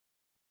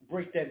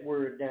break that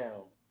word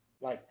down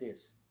like this.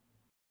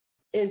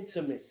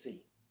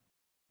 Intimacy.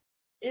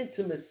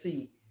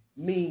 Intimacy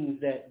means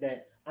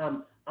that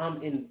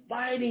I'm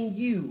inviting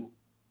you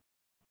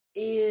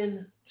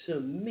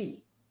into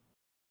me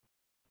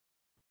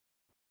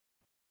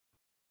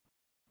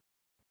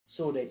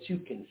so that you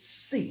can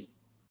see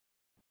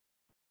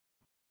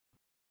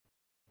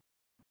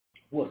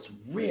what's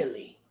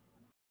really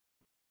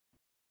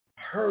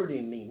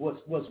hurting me,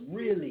 what's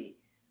really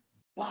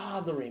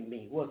bothering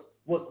me,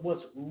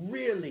 what's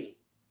really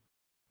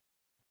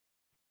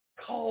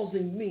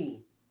causing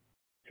me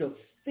to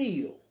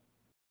feel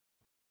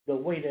the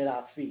way that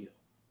I feel.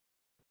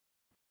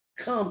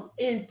 Come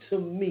into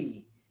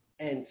me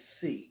and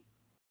see.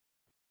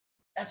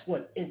 That's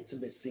what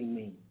intimacy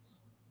means.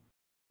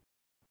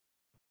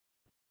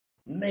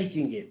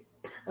 Making it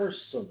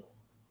personal.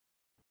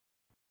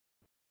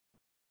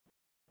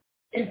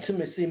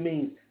 Intimacy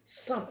means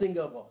something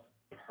of a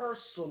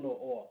personal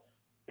or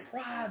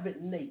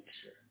private nature.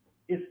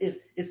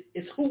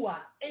 It's who I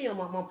am.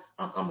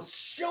 I'm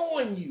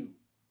showing you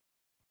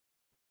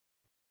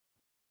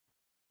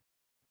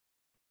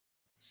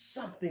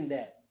something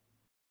that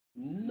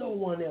no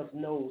one else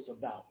knows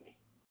about me.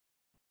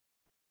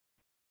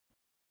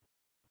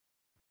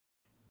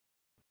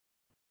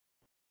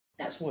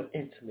 That's what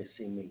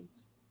intimacy means.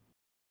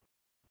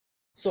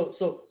 So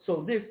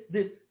this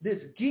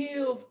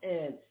give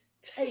and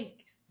take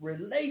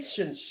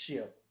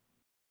relationship,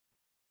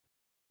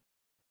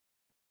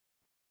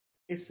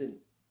 it's an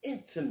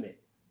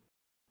intimate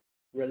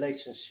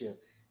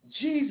relationship.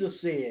 Jesus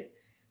said,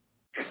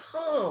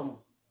 "Come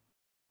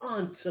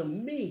unto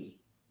me,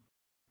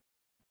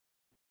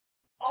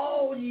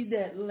 all ye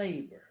that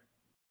labor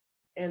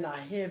and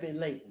are heavy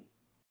laden."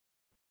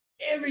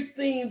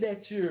 Everything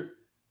that you're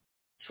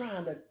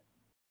trying to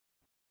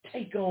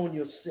take on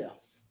yourself,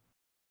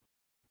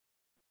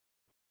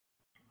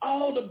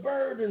 all the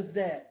burdens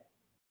that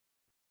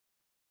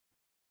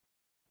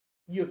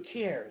you're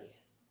carrying,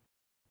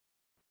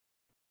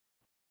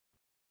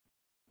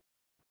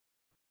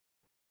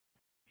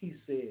 he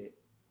said,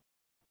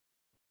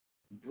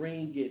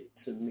 bring it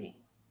to me.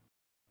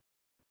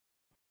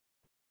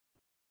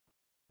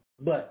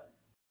 But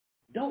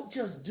don't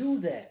just do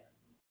that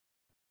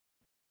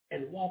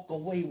and walk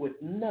away with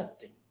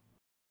nothing.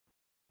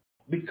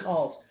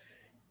 Because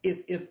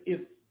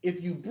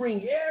if you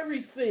bring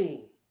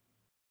everything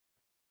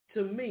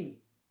to me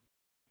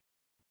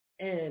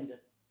and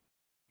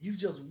you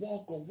just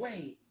walk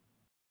away,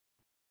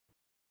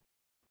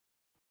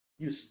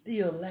 you're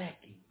still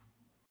lacking.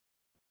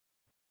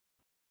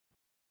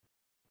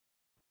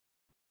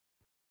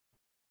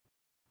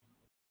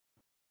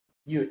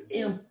 You're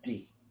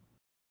empty.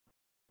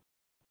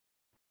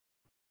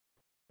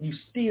 You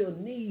still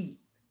need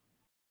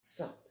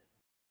something.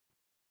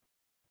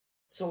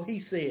 So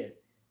he said,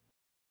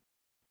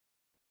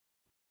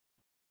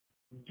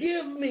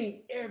 give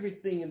me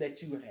everything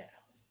that you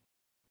have,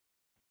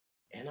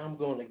 and I'm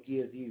going to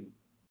give you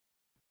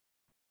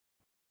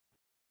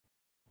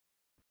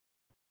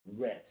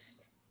rest.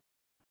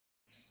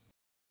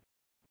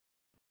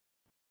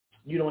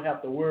 You don't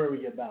have to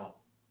worry about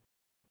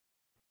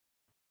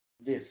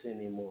this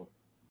anymore.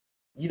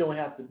 You don't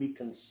have to be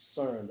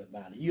concerned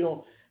about it. You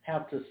don't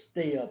have to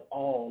stay up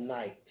all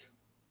night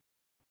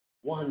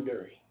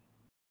wondering,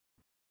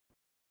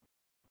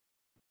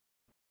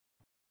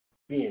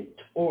 being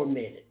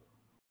tormented.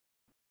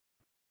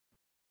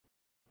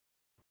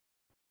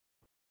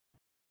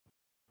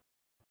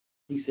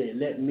 He said,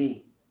 let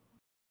me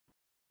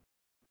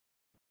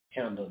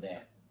handle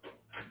that.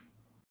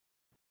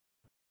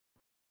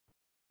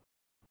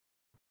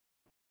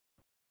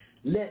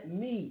 Let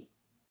me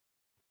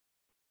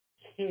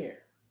care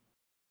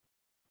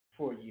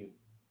for you.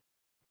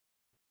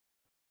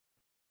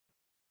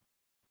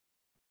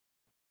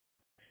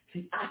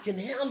 See, I can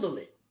handle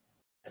it.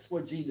 That's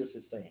what Jesus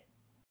is saying.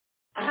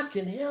 I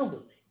can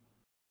handle it.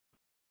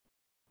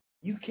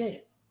 You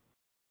can't.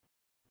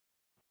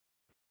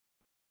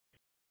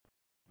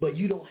 But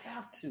you don't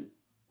have to.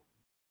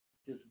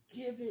 Just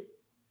give it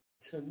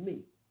to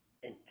me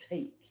and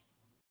take.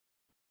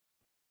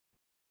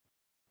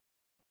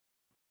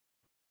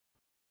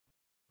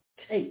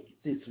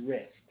 Take this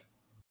rest.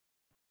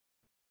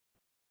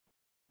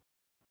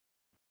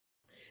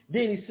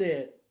 Then he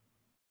said,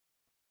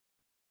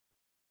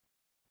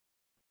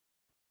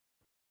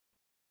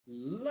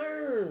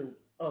 learn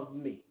of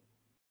me.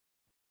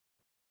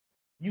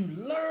 You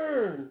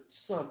learn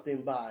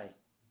something by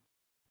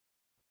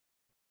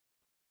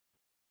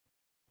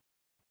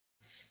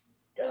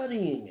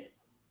studying it,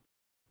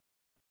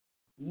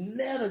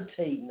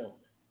 meditating on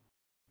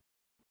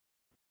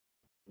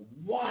it,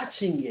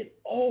 watching it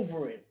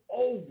over and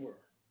over.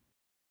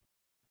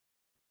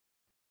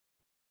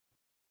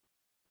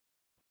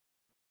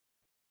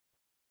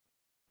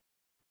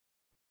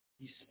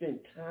 You spend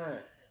time.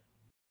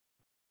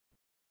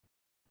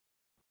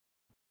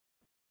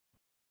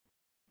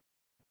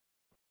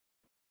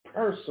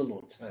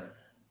 Personal time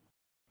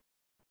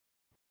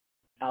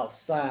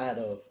outside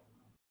of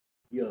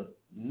your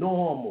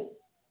normal,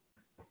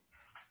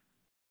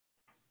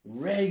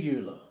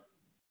 regular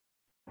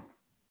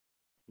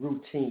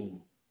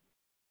routine.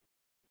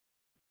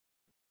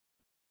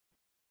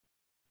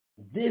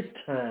 This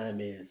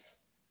time is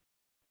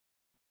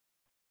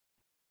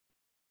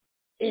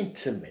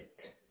intimate.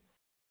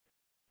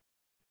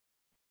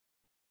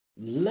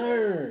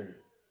 Learn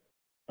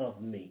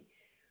of me.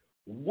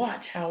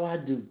 Watch how I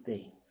do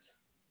things.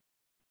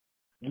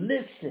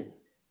 Listen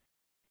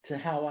to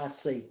how I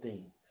say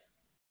things.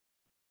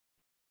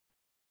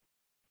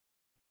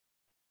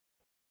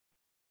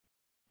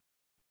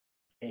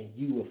 And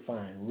you will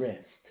find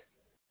rest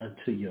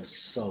unto your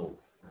soul.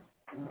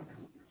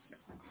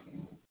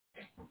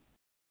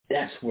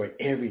 That's where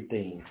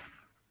everything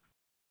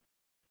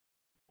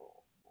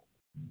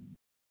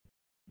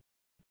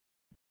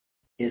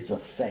is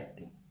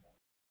affecting.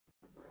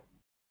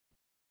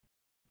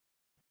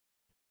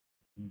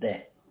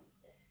 That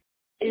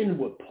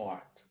inward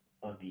part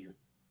of you,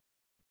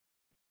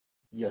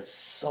 your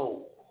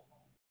soul.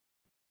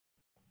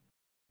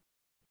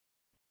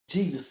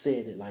 Jesus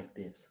said it like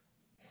this: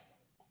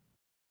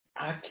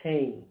 I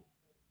came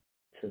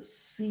to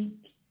seek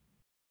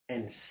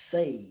and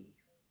save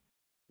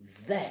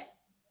that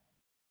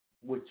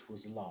which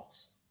was lost.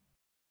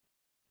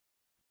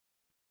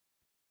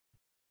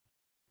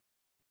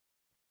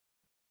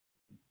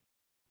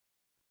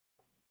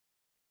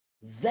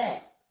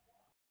 That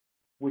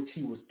which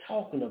he was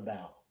talking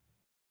about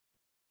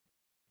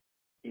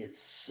is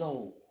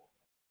soul.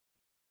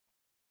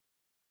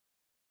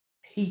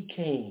 He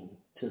came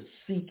to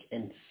seek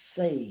and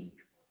save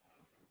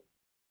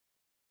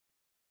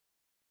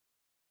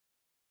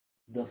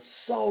the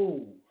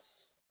souls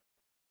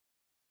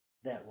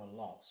that were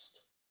lost.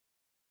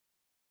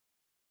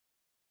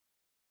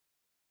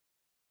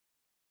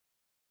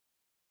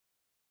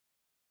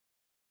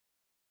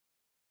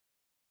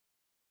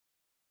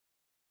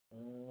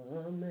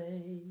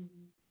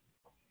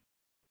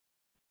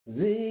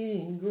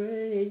 Amazing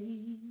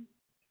grace,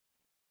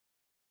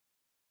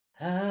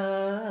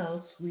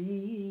 how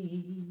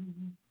sweet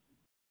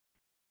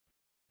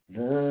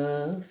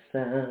the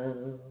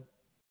sound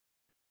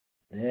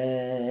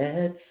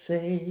that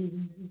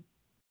saved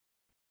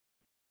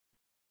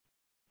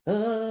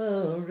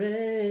a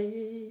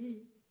wretch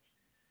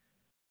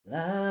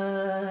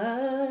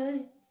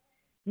like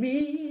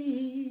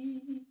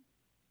me.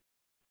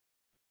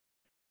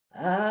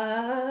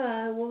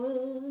 I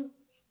was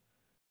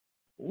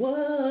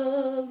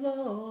lost,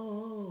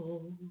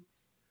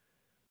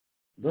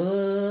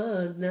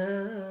 but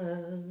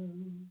now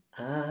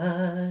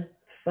I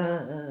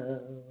found.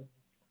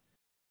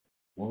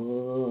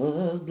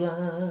 Was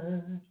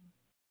blind,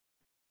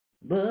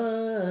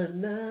 but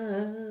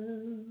now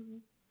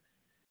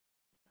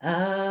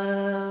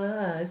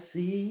I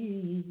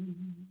see.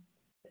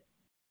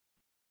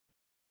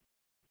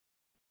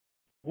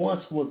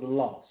 Once was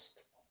lost,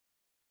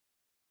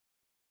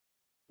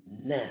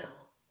 now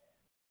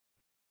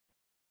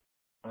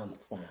I'm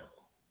found.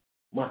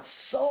 My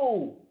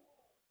soul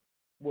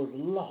was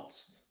lost.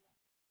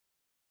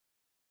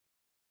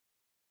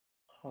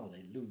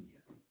 Hallelujah.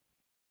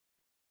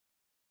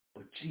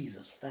 But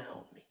Jesus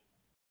found me.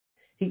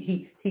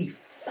 He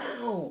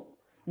found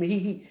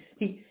me.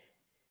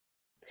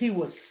 He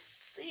was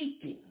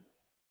seeking,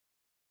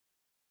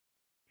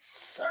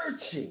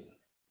 searching,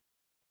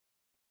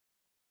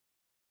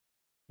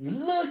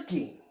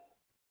 looking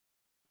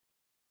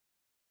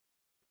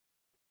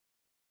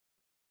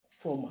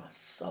for my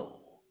soul.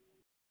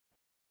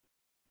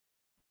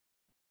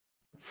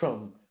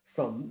 From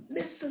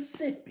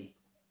Mississippi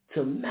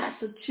to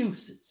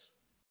Massachusetts.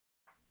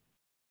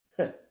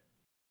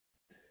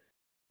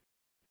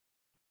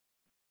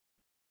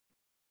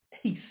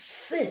 He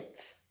sent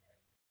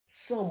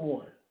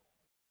someone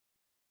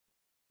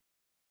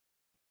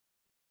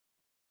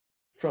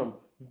from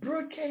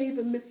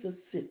Brookhaven,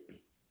 Mississippi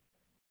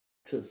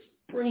to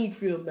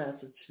Springfield,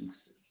 Massachusetts.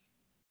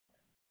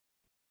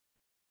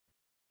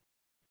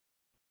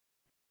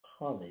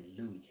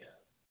 Hallelujah.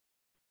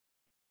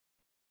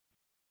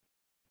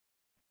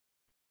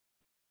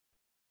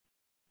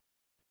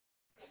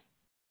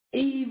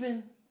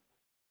 Even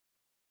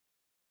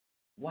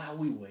while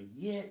we were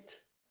yet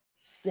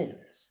sinners,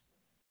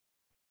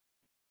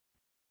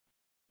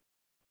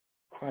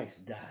 Christ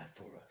died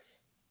for us.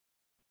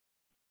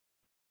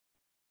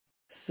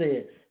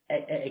 Said,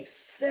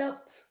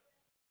 except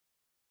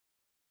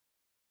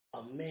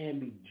a man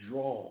be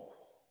drawn,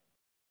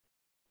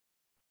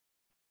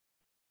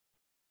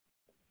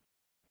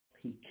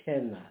 he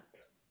cannot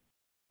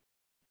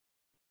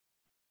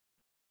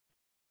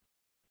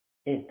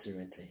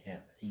enter into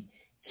heaven. He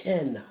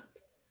cannot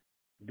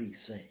be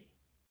saved.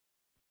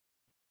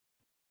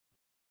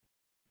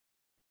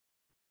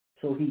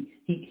 So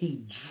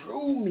he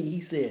drew me.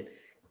 He said,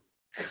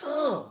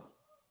 come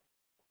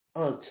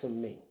unto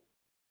me,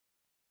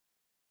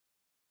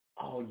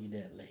 all ye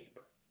that labor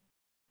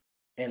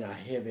and are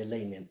heavy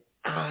laden, and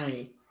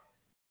I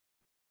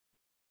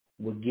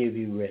will give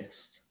you rest.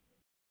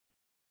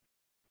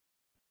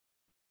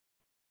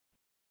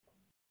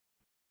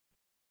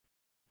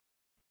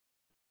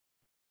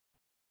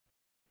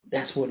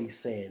 That's what he's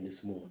saying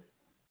this morning.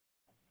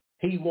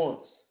 He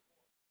wants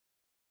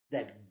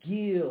that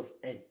give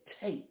and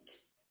take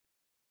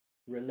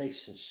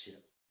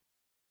relationship.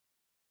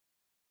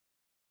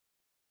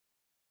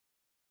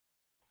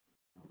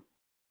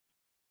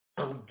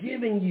 I'm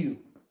giving you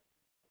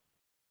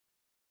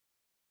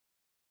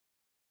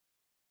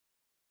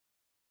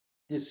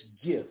this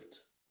gift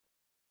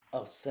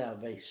of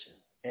salvation,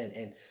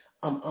 and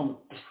I'm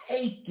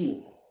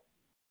taking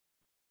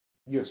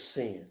your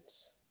sins.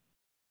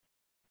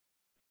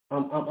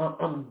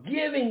 I'm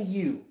giving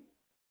you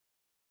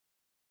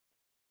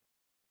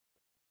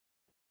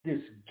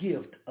this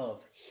gift of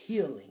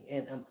healing,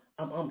 and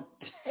I'm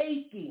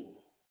taking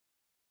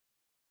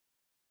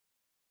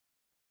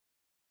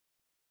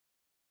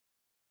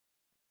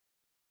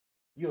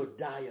your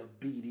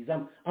diabetes.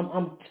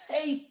 I'm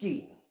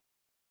taking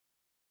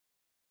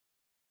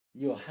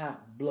your high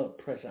blood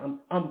pressure.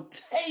 I'm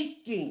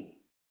taking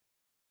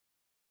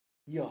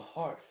your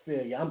heart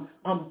failure.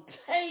 I'm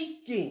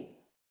taking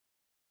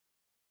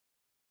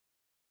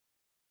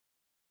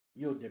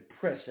your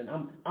depression.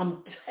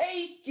 I'm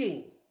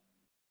taking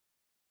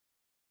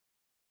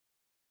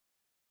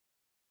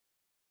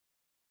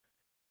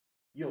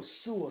your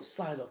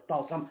suicidal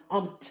thoughts.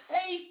 I'm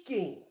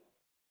taking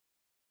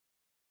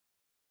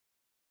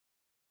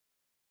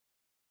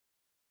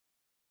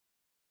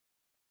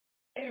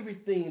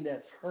everything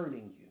that's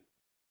hurting you.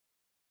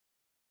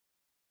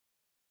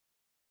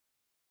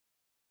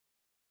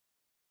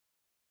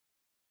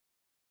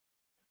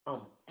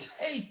 I'm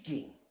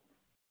taking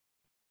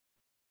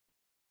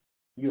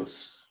your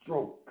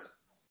stroke.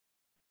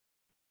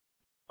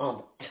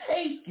 I'm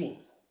taking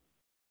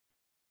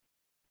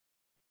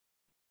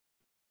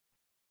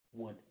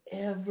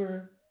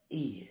whatever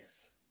is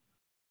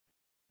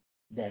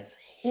that's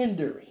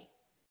hindering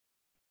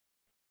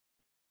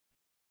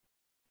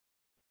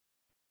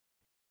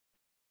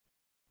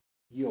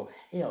your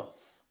health,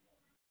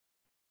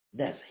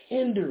 that's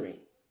hindering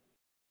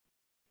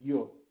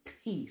your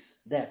peace,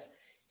 that's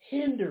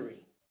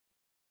hindering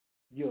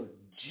your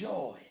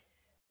joy,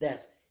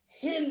 that's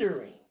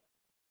hindering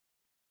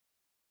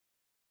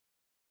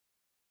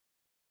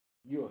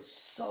your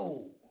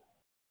soul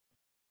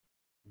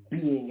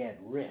being at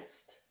rest.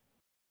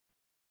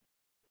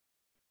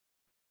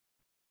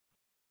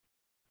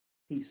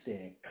 He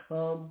said,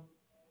 come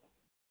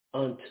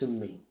unto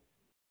me.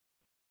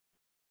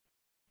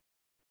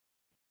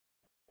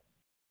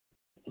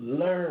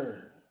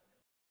 Learn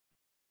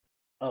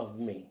of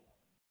me.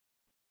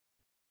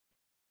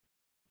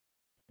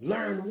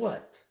 Learn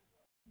what?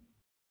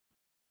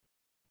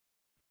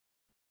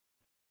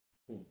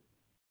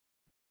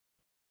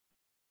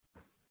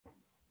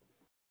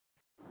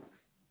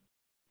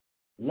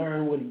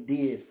 Learn what he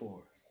did for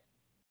us.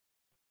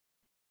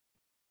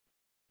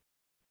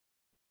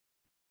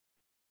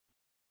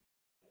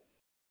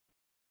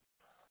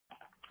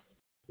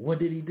 What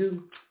did he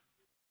do?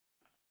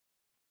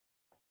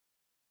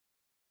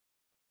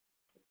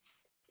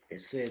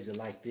 It says it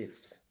like this.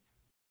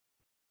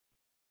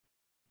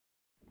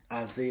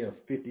 Isaiah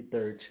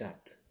 53rd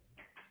chapter.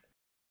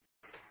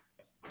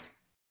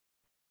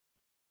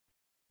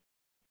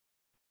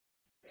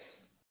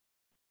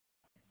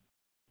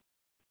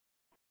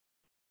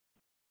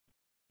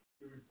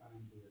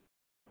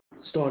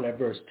 Starting at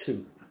verse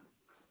 2.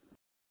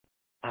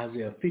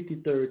 Isaiah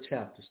 53rd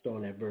chapter,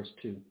 starting at verse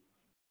 2.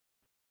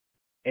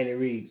 And it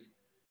reads,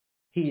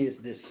 he is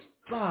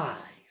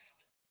despised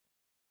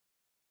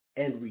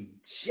and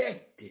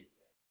rejected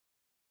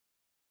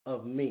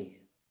of men,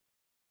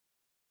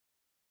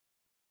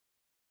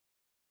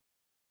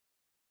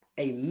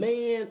 a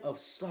man of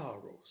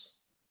sorrows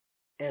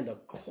and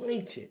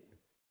acquainted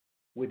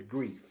with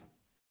grief.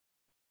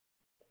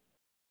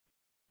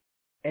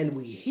 And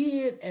we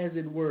hid, as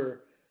it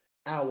were,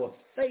 our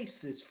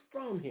faces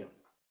from him.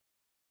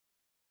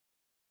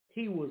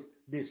 He was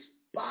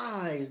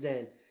despised,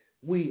 and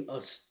we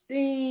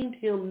esteemed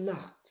him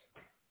not.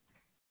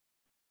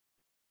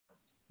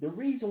 The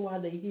reason why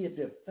they hid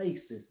their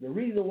faces, the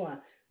reason why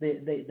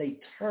they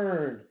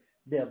turned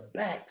their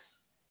backs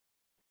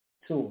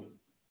to him,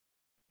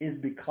 is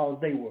because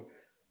they were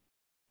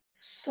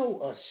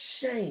so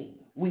ashamed.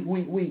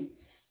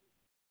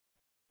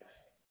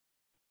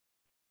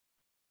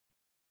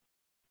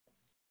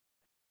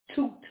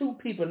 Two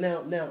people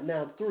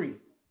now three.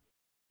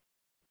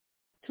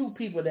 two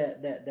people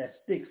that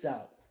sticks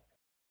out,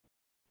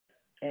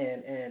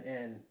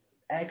 and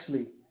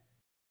actually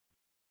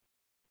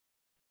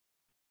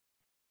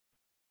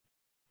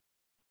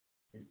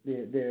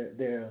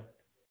there are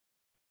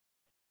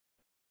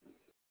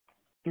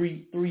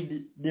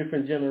three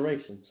different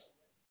generations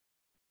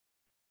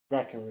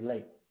that can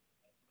relate.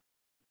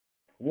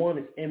 One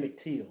is Emmett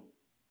Till.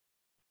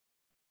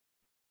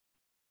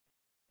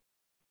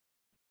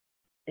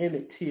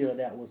 Emmett Till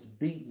that was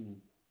beaten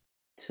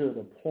to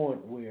the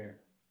point where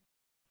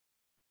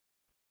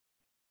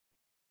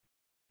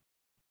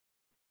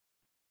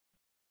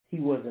he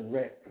wasn't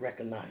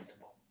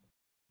recognizable.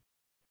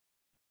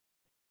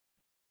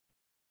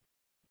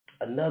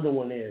 Another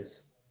one is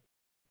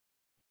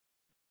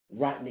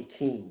Rodney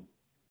King,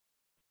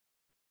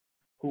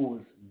 who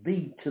was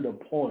beat to the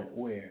point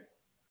where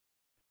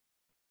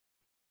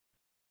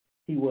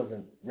he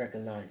wasn't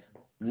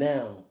recognizable.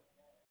 Now,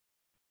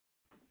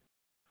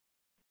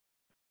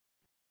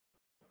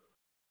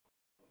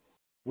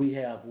 we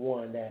have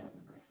one that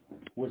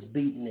was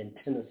beaten in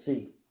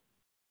Tennessee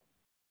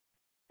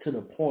to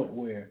the point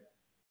where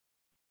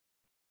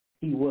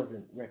he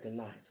wasn't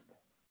recognizable.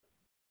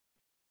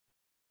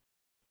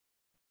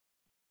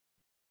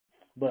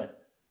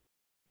 But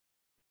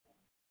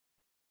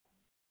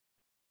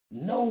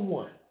no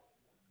one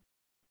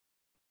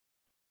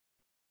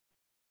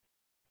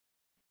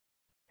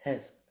has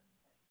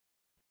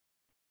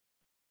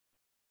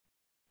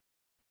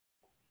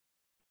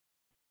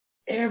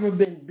ever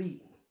been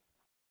beaten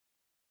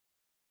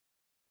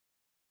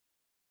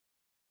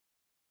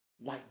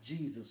like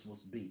Jesus was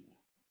beaten.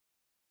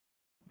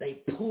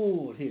 They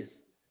pulled his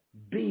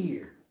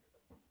beard,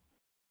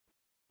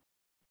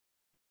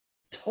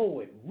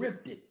 tore it,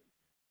 ripped it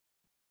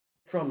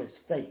from his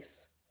face.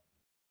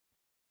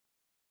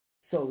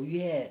 So he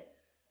had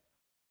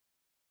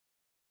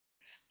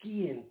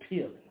skin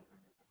peeling.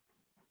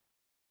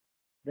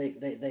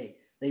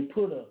 They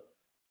put a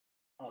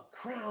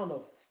crown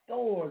of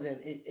thorns, and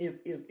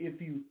if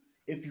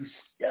you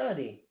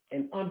study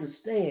and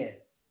understand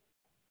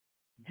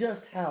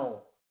just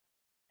how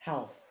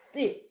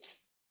thick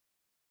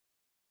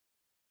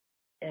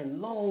and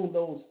long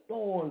those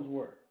thorns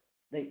were,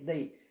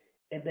 they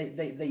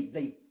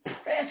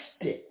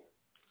pressed it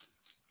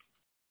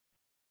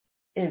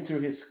into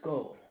his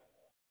skull.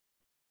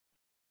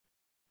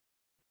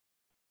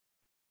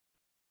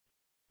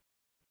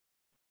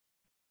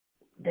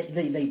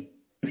 They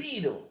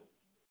beat him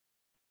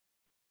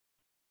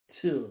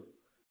till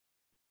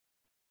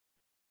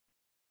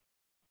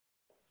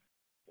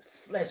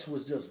flesh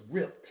was just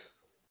ripped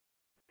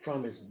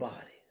from his body.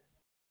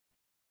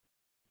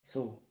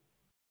 So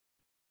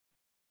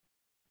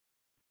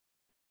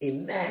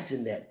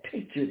imagine that,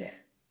 picture that.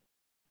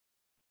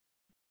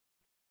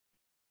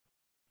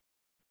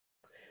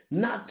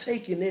 Not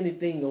taking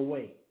anything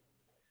away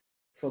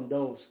from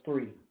those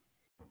three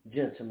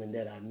gentlemen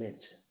that I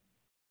mentioned.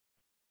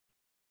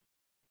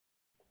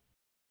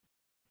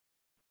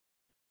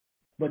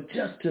 But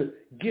just to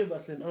give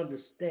us an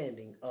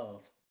understanding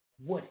of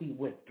what he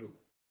went through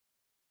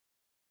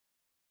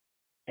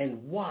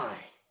and why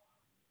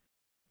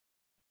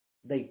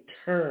they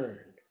turned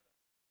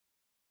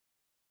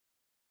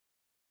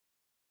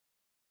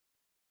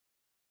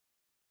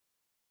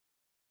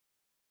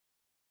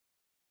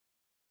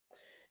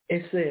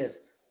it says,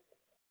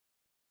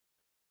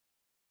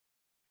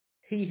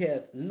 he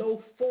has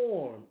no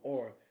form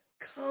or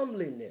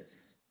comeliness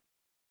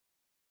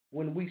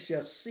when we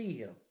shall see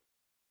him.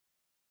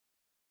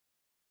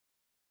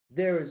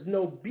 There is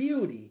no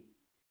beauty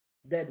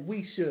that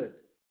we should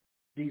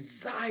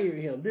desire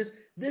him.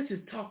 This is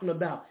talking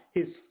about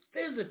his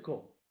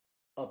physical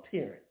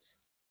appearance.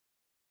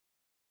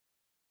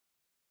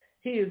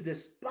 He is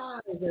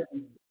despised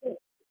and rejected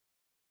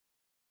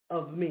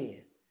of men,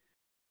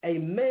 a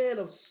man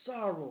of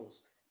sorrows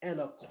and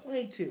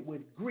acquainted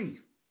with grief.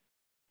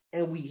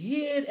 And we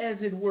hid, as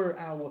it were,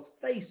 our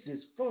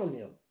faces from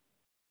him.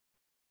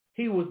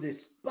 He was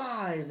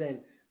despised, and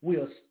we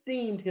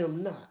esteemed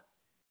him not.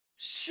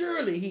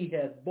 Surely he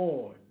hath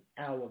borne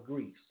our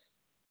griefs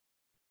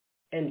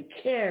and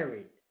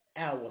carried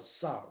our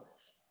sorrows.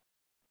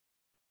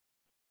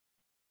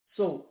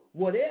 So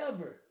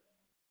whatever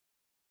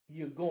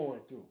you're going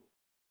through,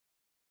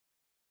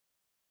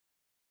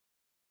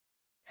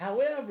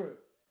 however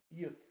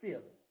you're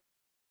feeling,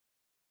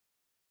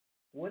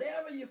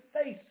 whatever you're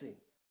facing,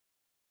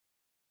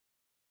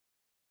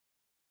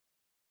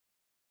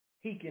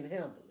 he can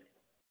handle it.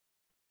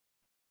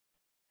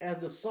 As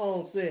the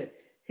song said,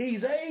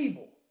 he's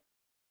able.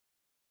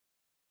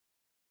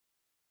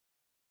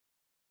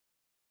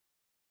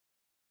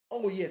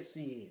 Oh, yes,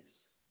 he is.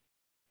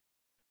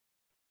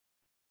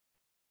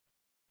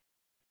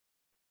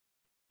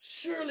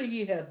 Surely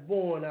he hath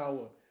borne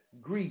our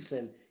griefs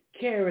and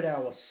carried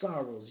our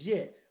sorrows,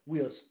 yet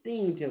we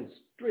esteemed him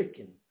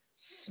stricken,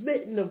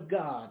 smitten of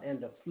God,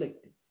 and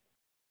afflicted.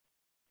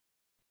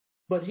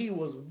 But he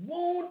was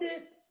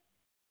wounded.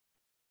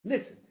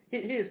 Listen,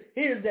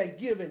 here's that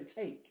give and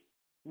take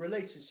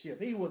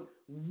relationship. He was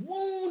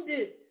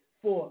wounded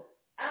for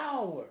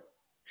our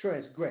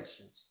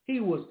transgressions. He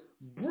was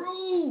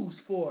bruised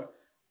for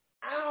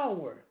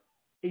our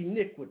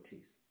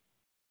iniquities.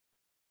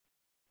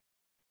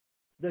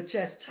 The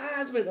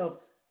chastisement of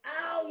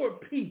our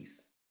peace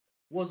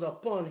was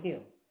upon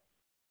him.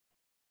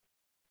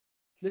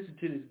 Listen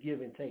to this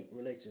give and take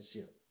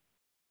relationship.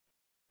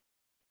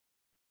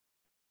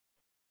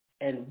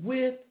 And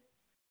with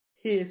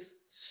his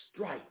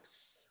stripes,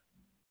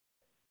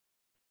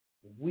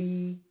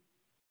 we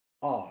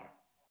are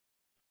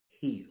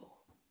healed.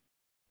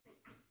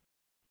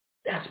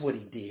 That's what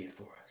he did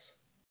for us.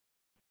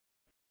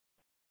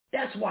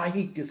 That's why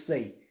he could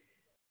say,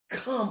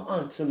 come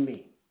unto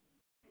me,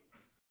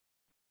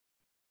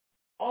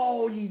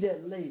 all ye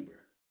that labor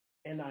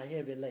and are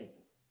heavy laden.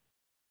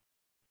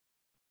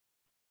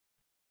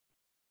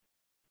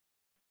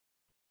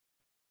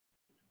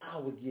 I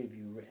will give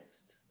you rest.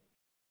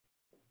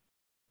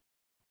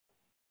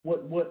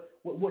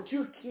 What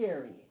you're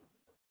carrying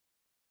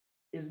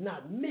is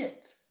not meant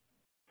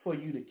for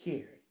you to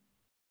carry.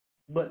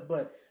 But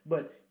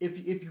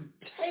if you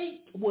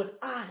take what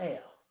I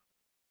have,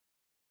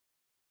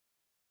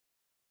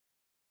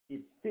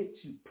 it fits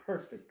you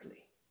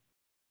perfectly.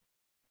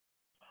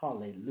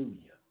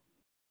 Hallelujah.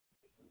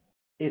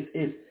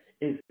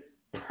 It's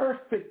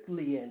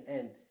perfectly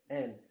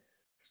and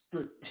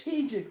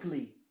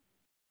strategically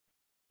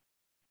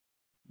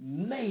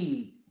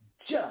made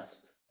just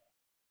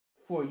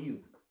for you.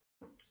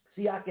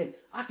 See, I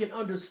can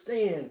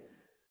understand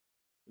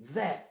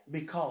that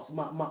because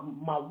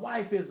my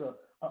wife is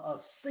a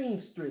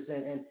seamstress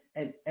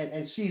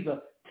and she's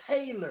a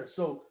tailor.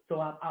 So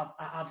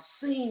I've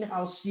seen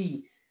how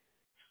she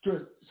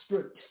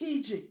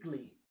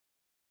strategically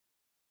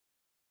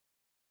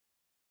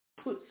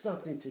put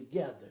something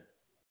together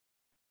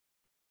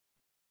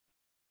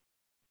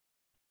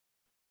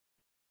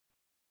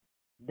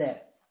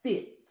that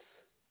fits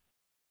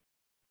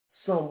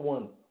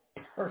someone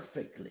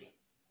perfectly.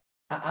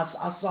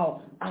 I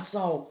saw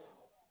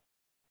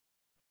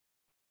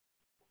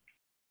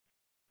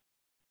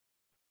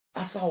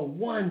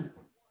one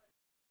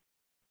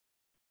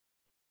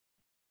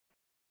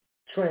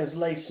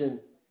translation.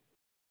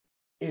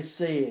 It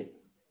said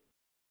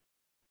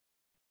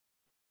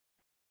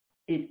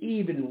it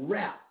even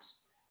wraps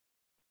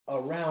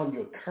around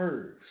your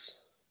curves.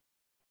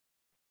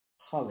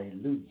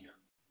 Hallelujah.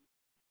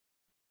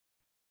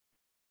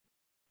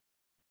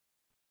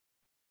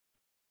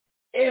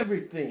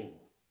 Everything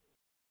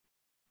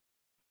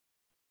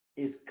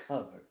is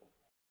covered.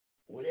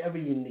 Whatever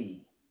you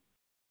need,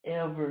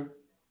 ever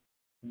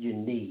you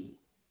need.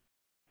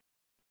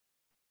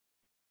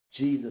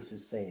 Jesus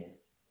is saying,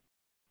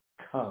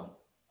 come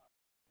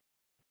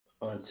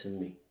unto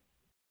me.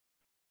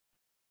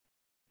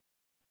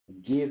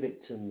 Give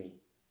it to me.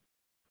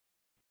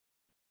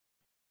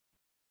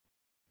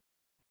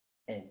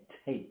 And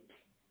take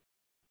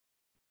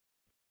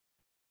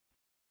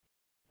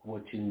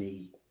what you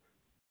need.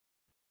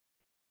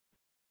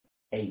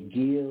 A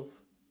give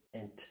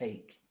and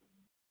take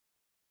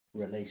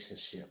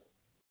relationship.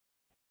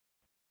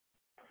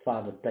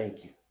 Father, thank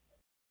you.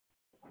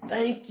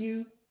 Thank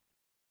you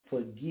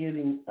for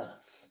giving us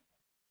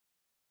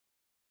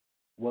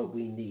what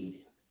we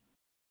needed.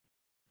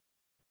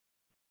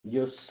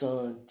 Your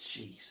son,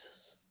 Jesus.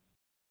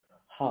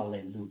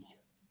 Hallelujah.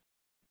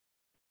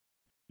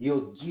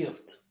 Your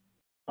gift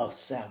of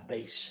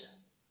salvation.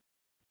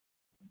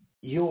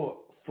 Your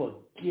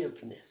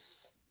forgiveness.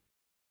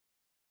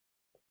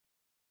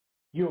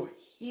 Your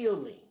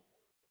healing.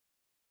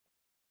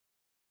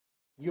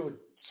 Your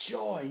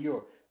joy,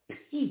 your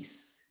peace,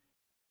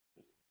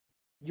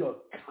 your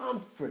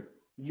comfort,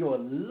 your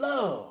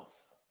love.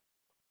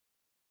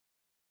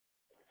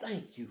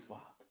 Thank you,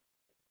 Father,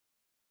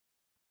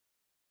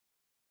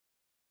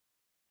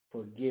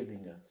 for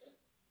giving us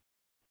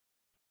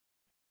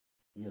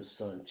your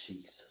son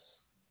Jesus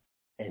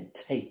and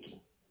taking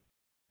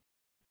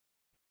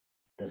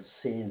the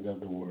sins of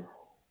the world.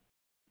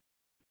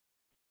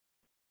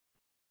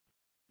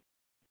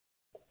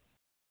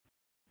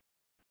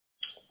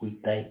 We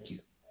thank you.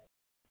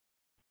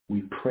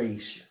 We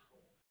praise you.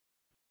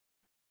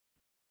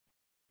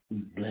 We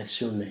bless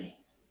your name.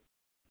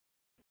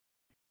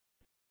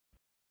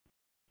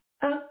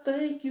 I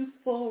thank you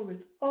for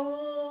it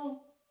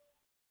all.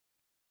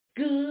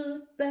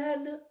 Good, bad,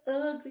 the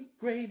ugly,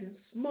 great and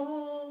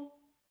small.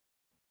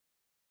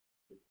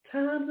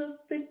 Times of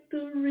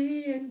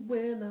victory and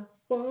when I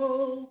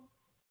fall.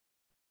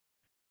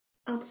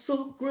 I'm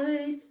so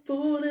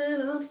grateful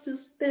that I'm still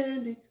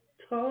standing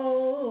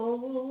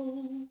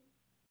tall.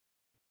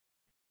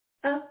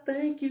 I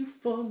thank you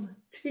for my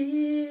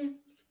tears.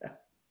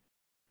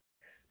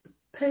 The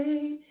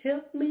pain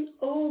helped me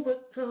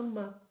overcome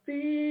my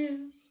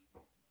fears.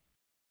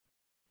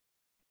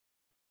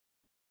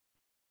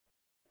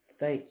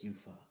 Thank you,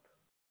 Father.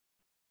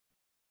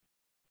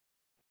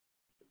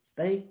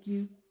 Thank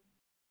you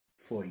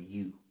for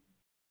you.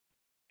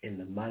 In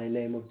the mighty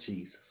name of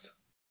Jesus.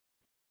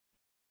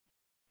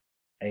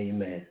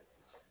 Amen.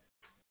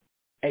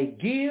 A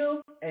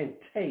give and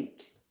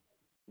take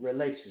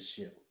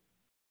relationship.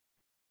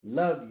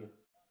 Love you.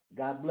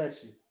 God bless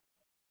you.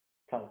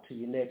 Talk to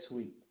you next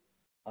week.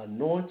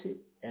 Anointed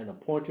and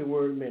Appointed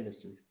Word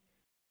Ministries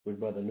with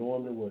Brother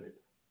Norman Woodard.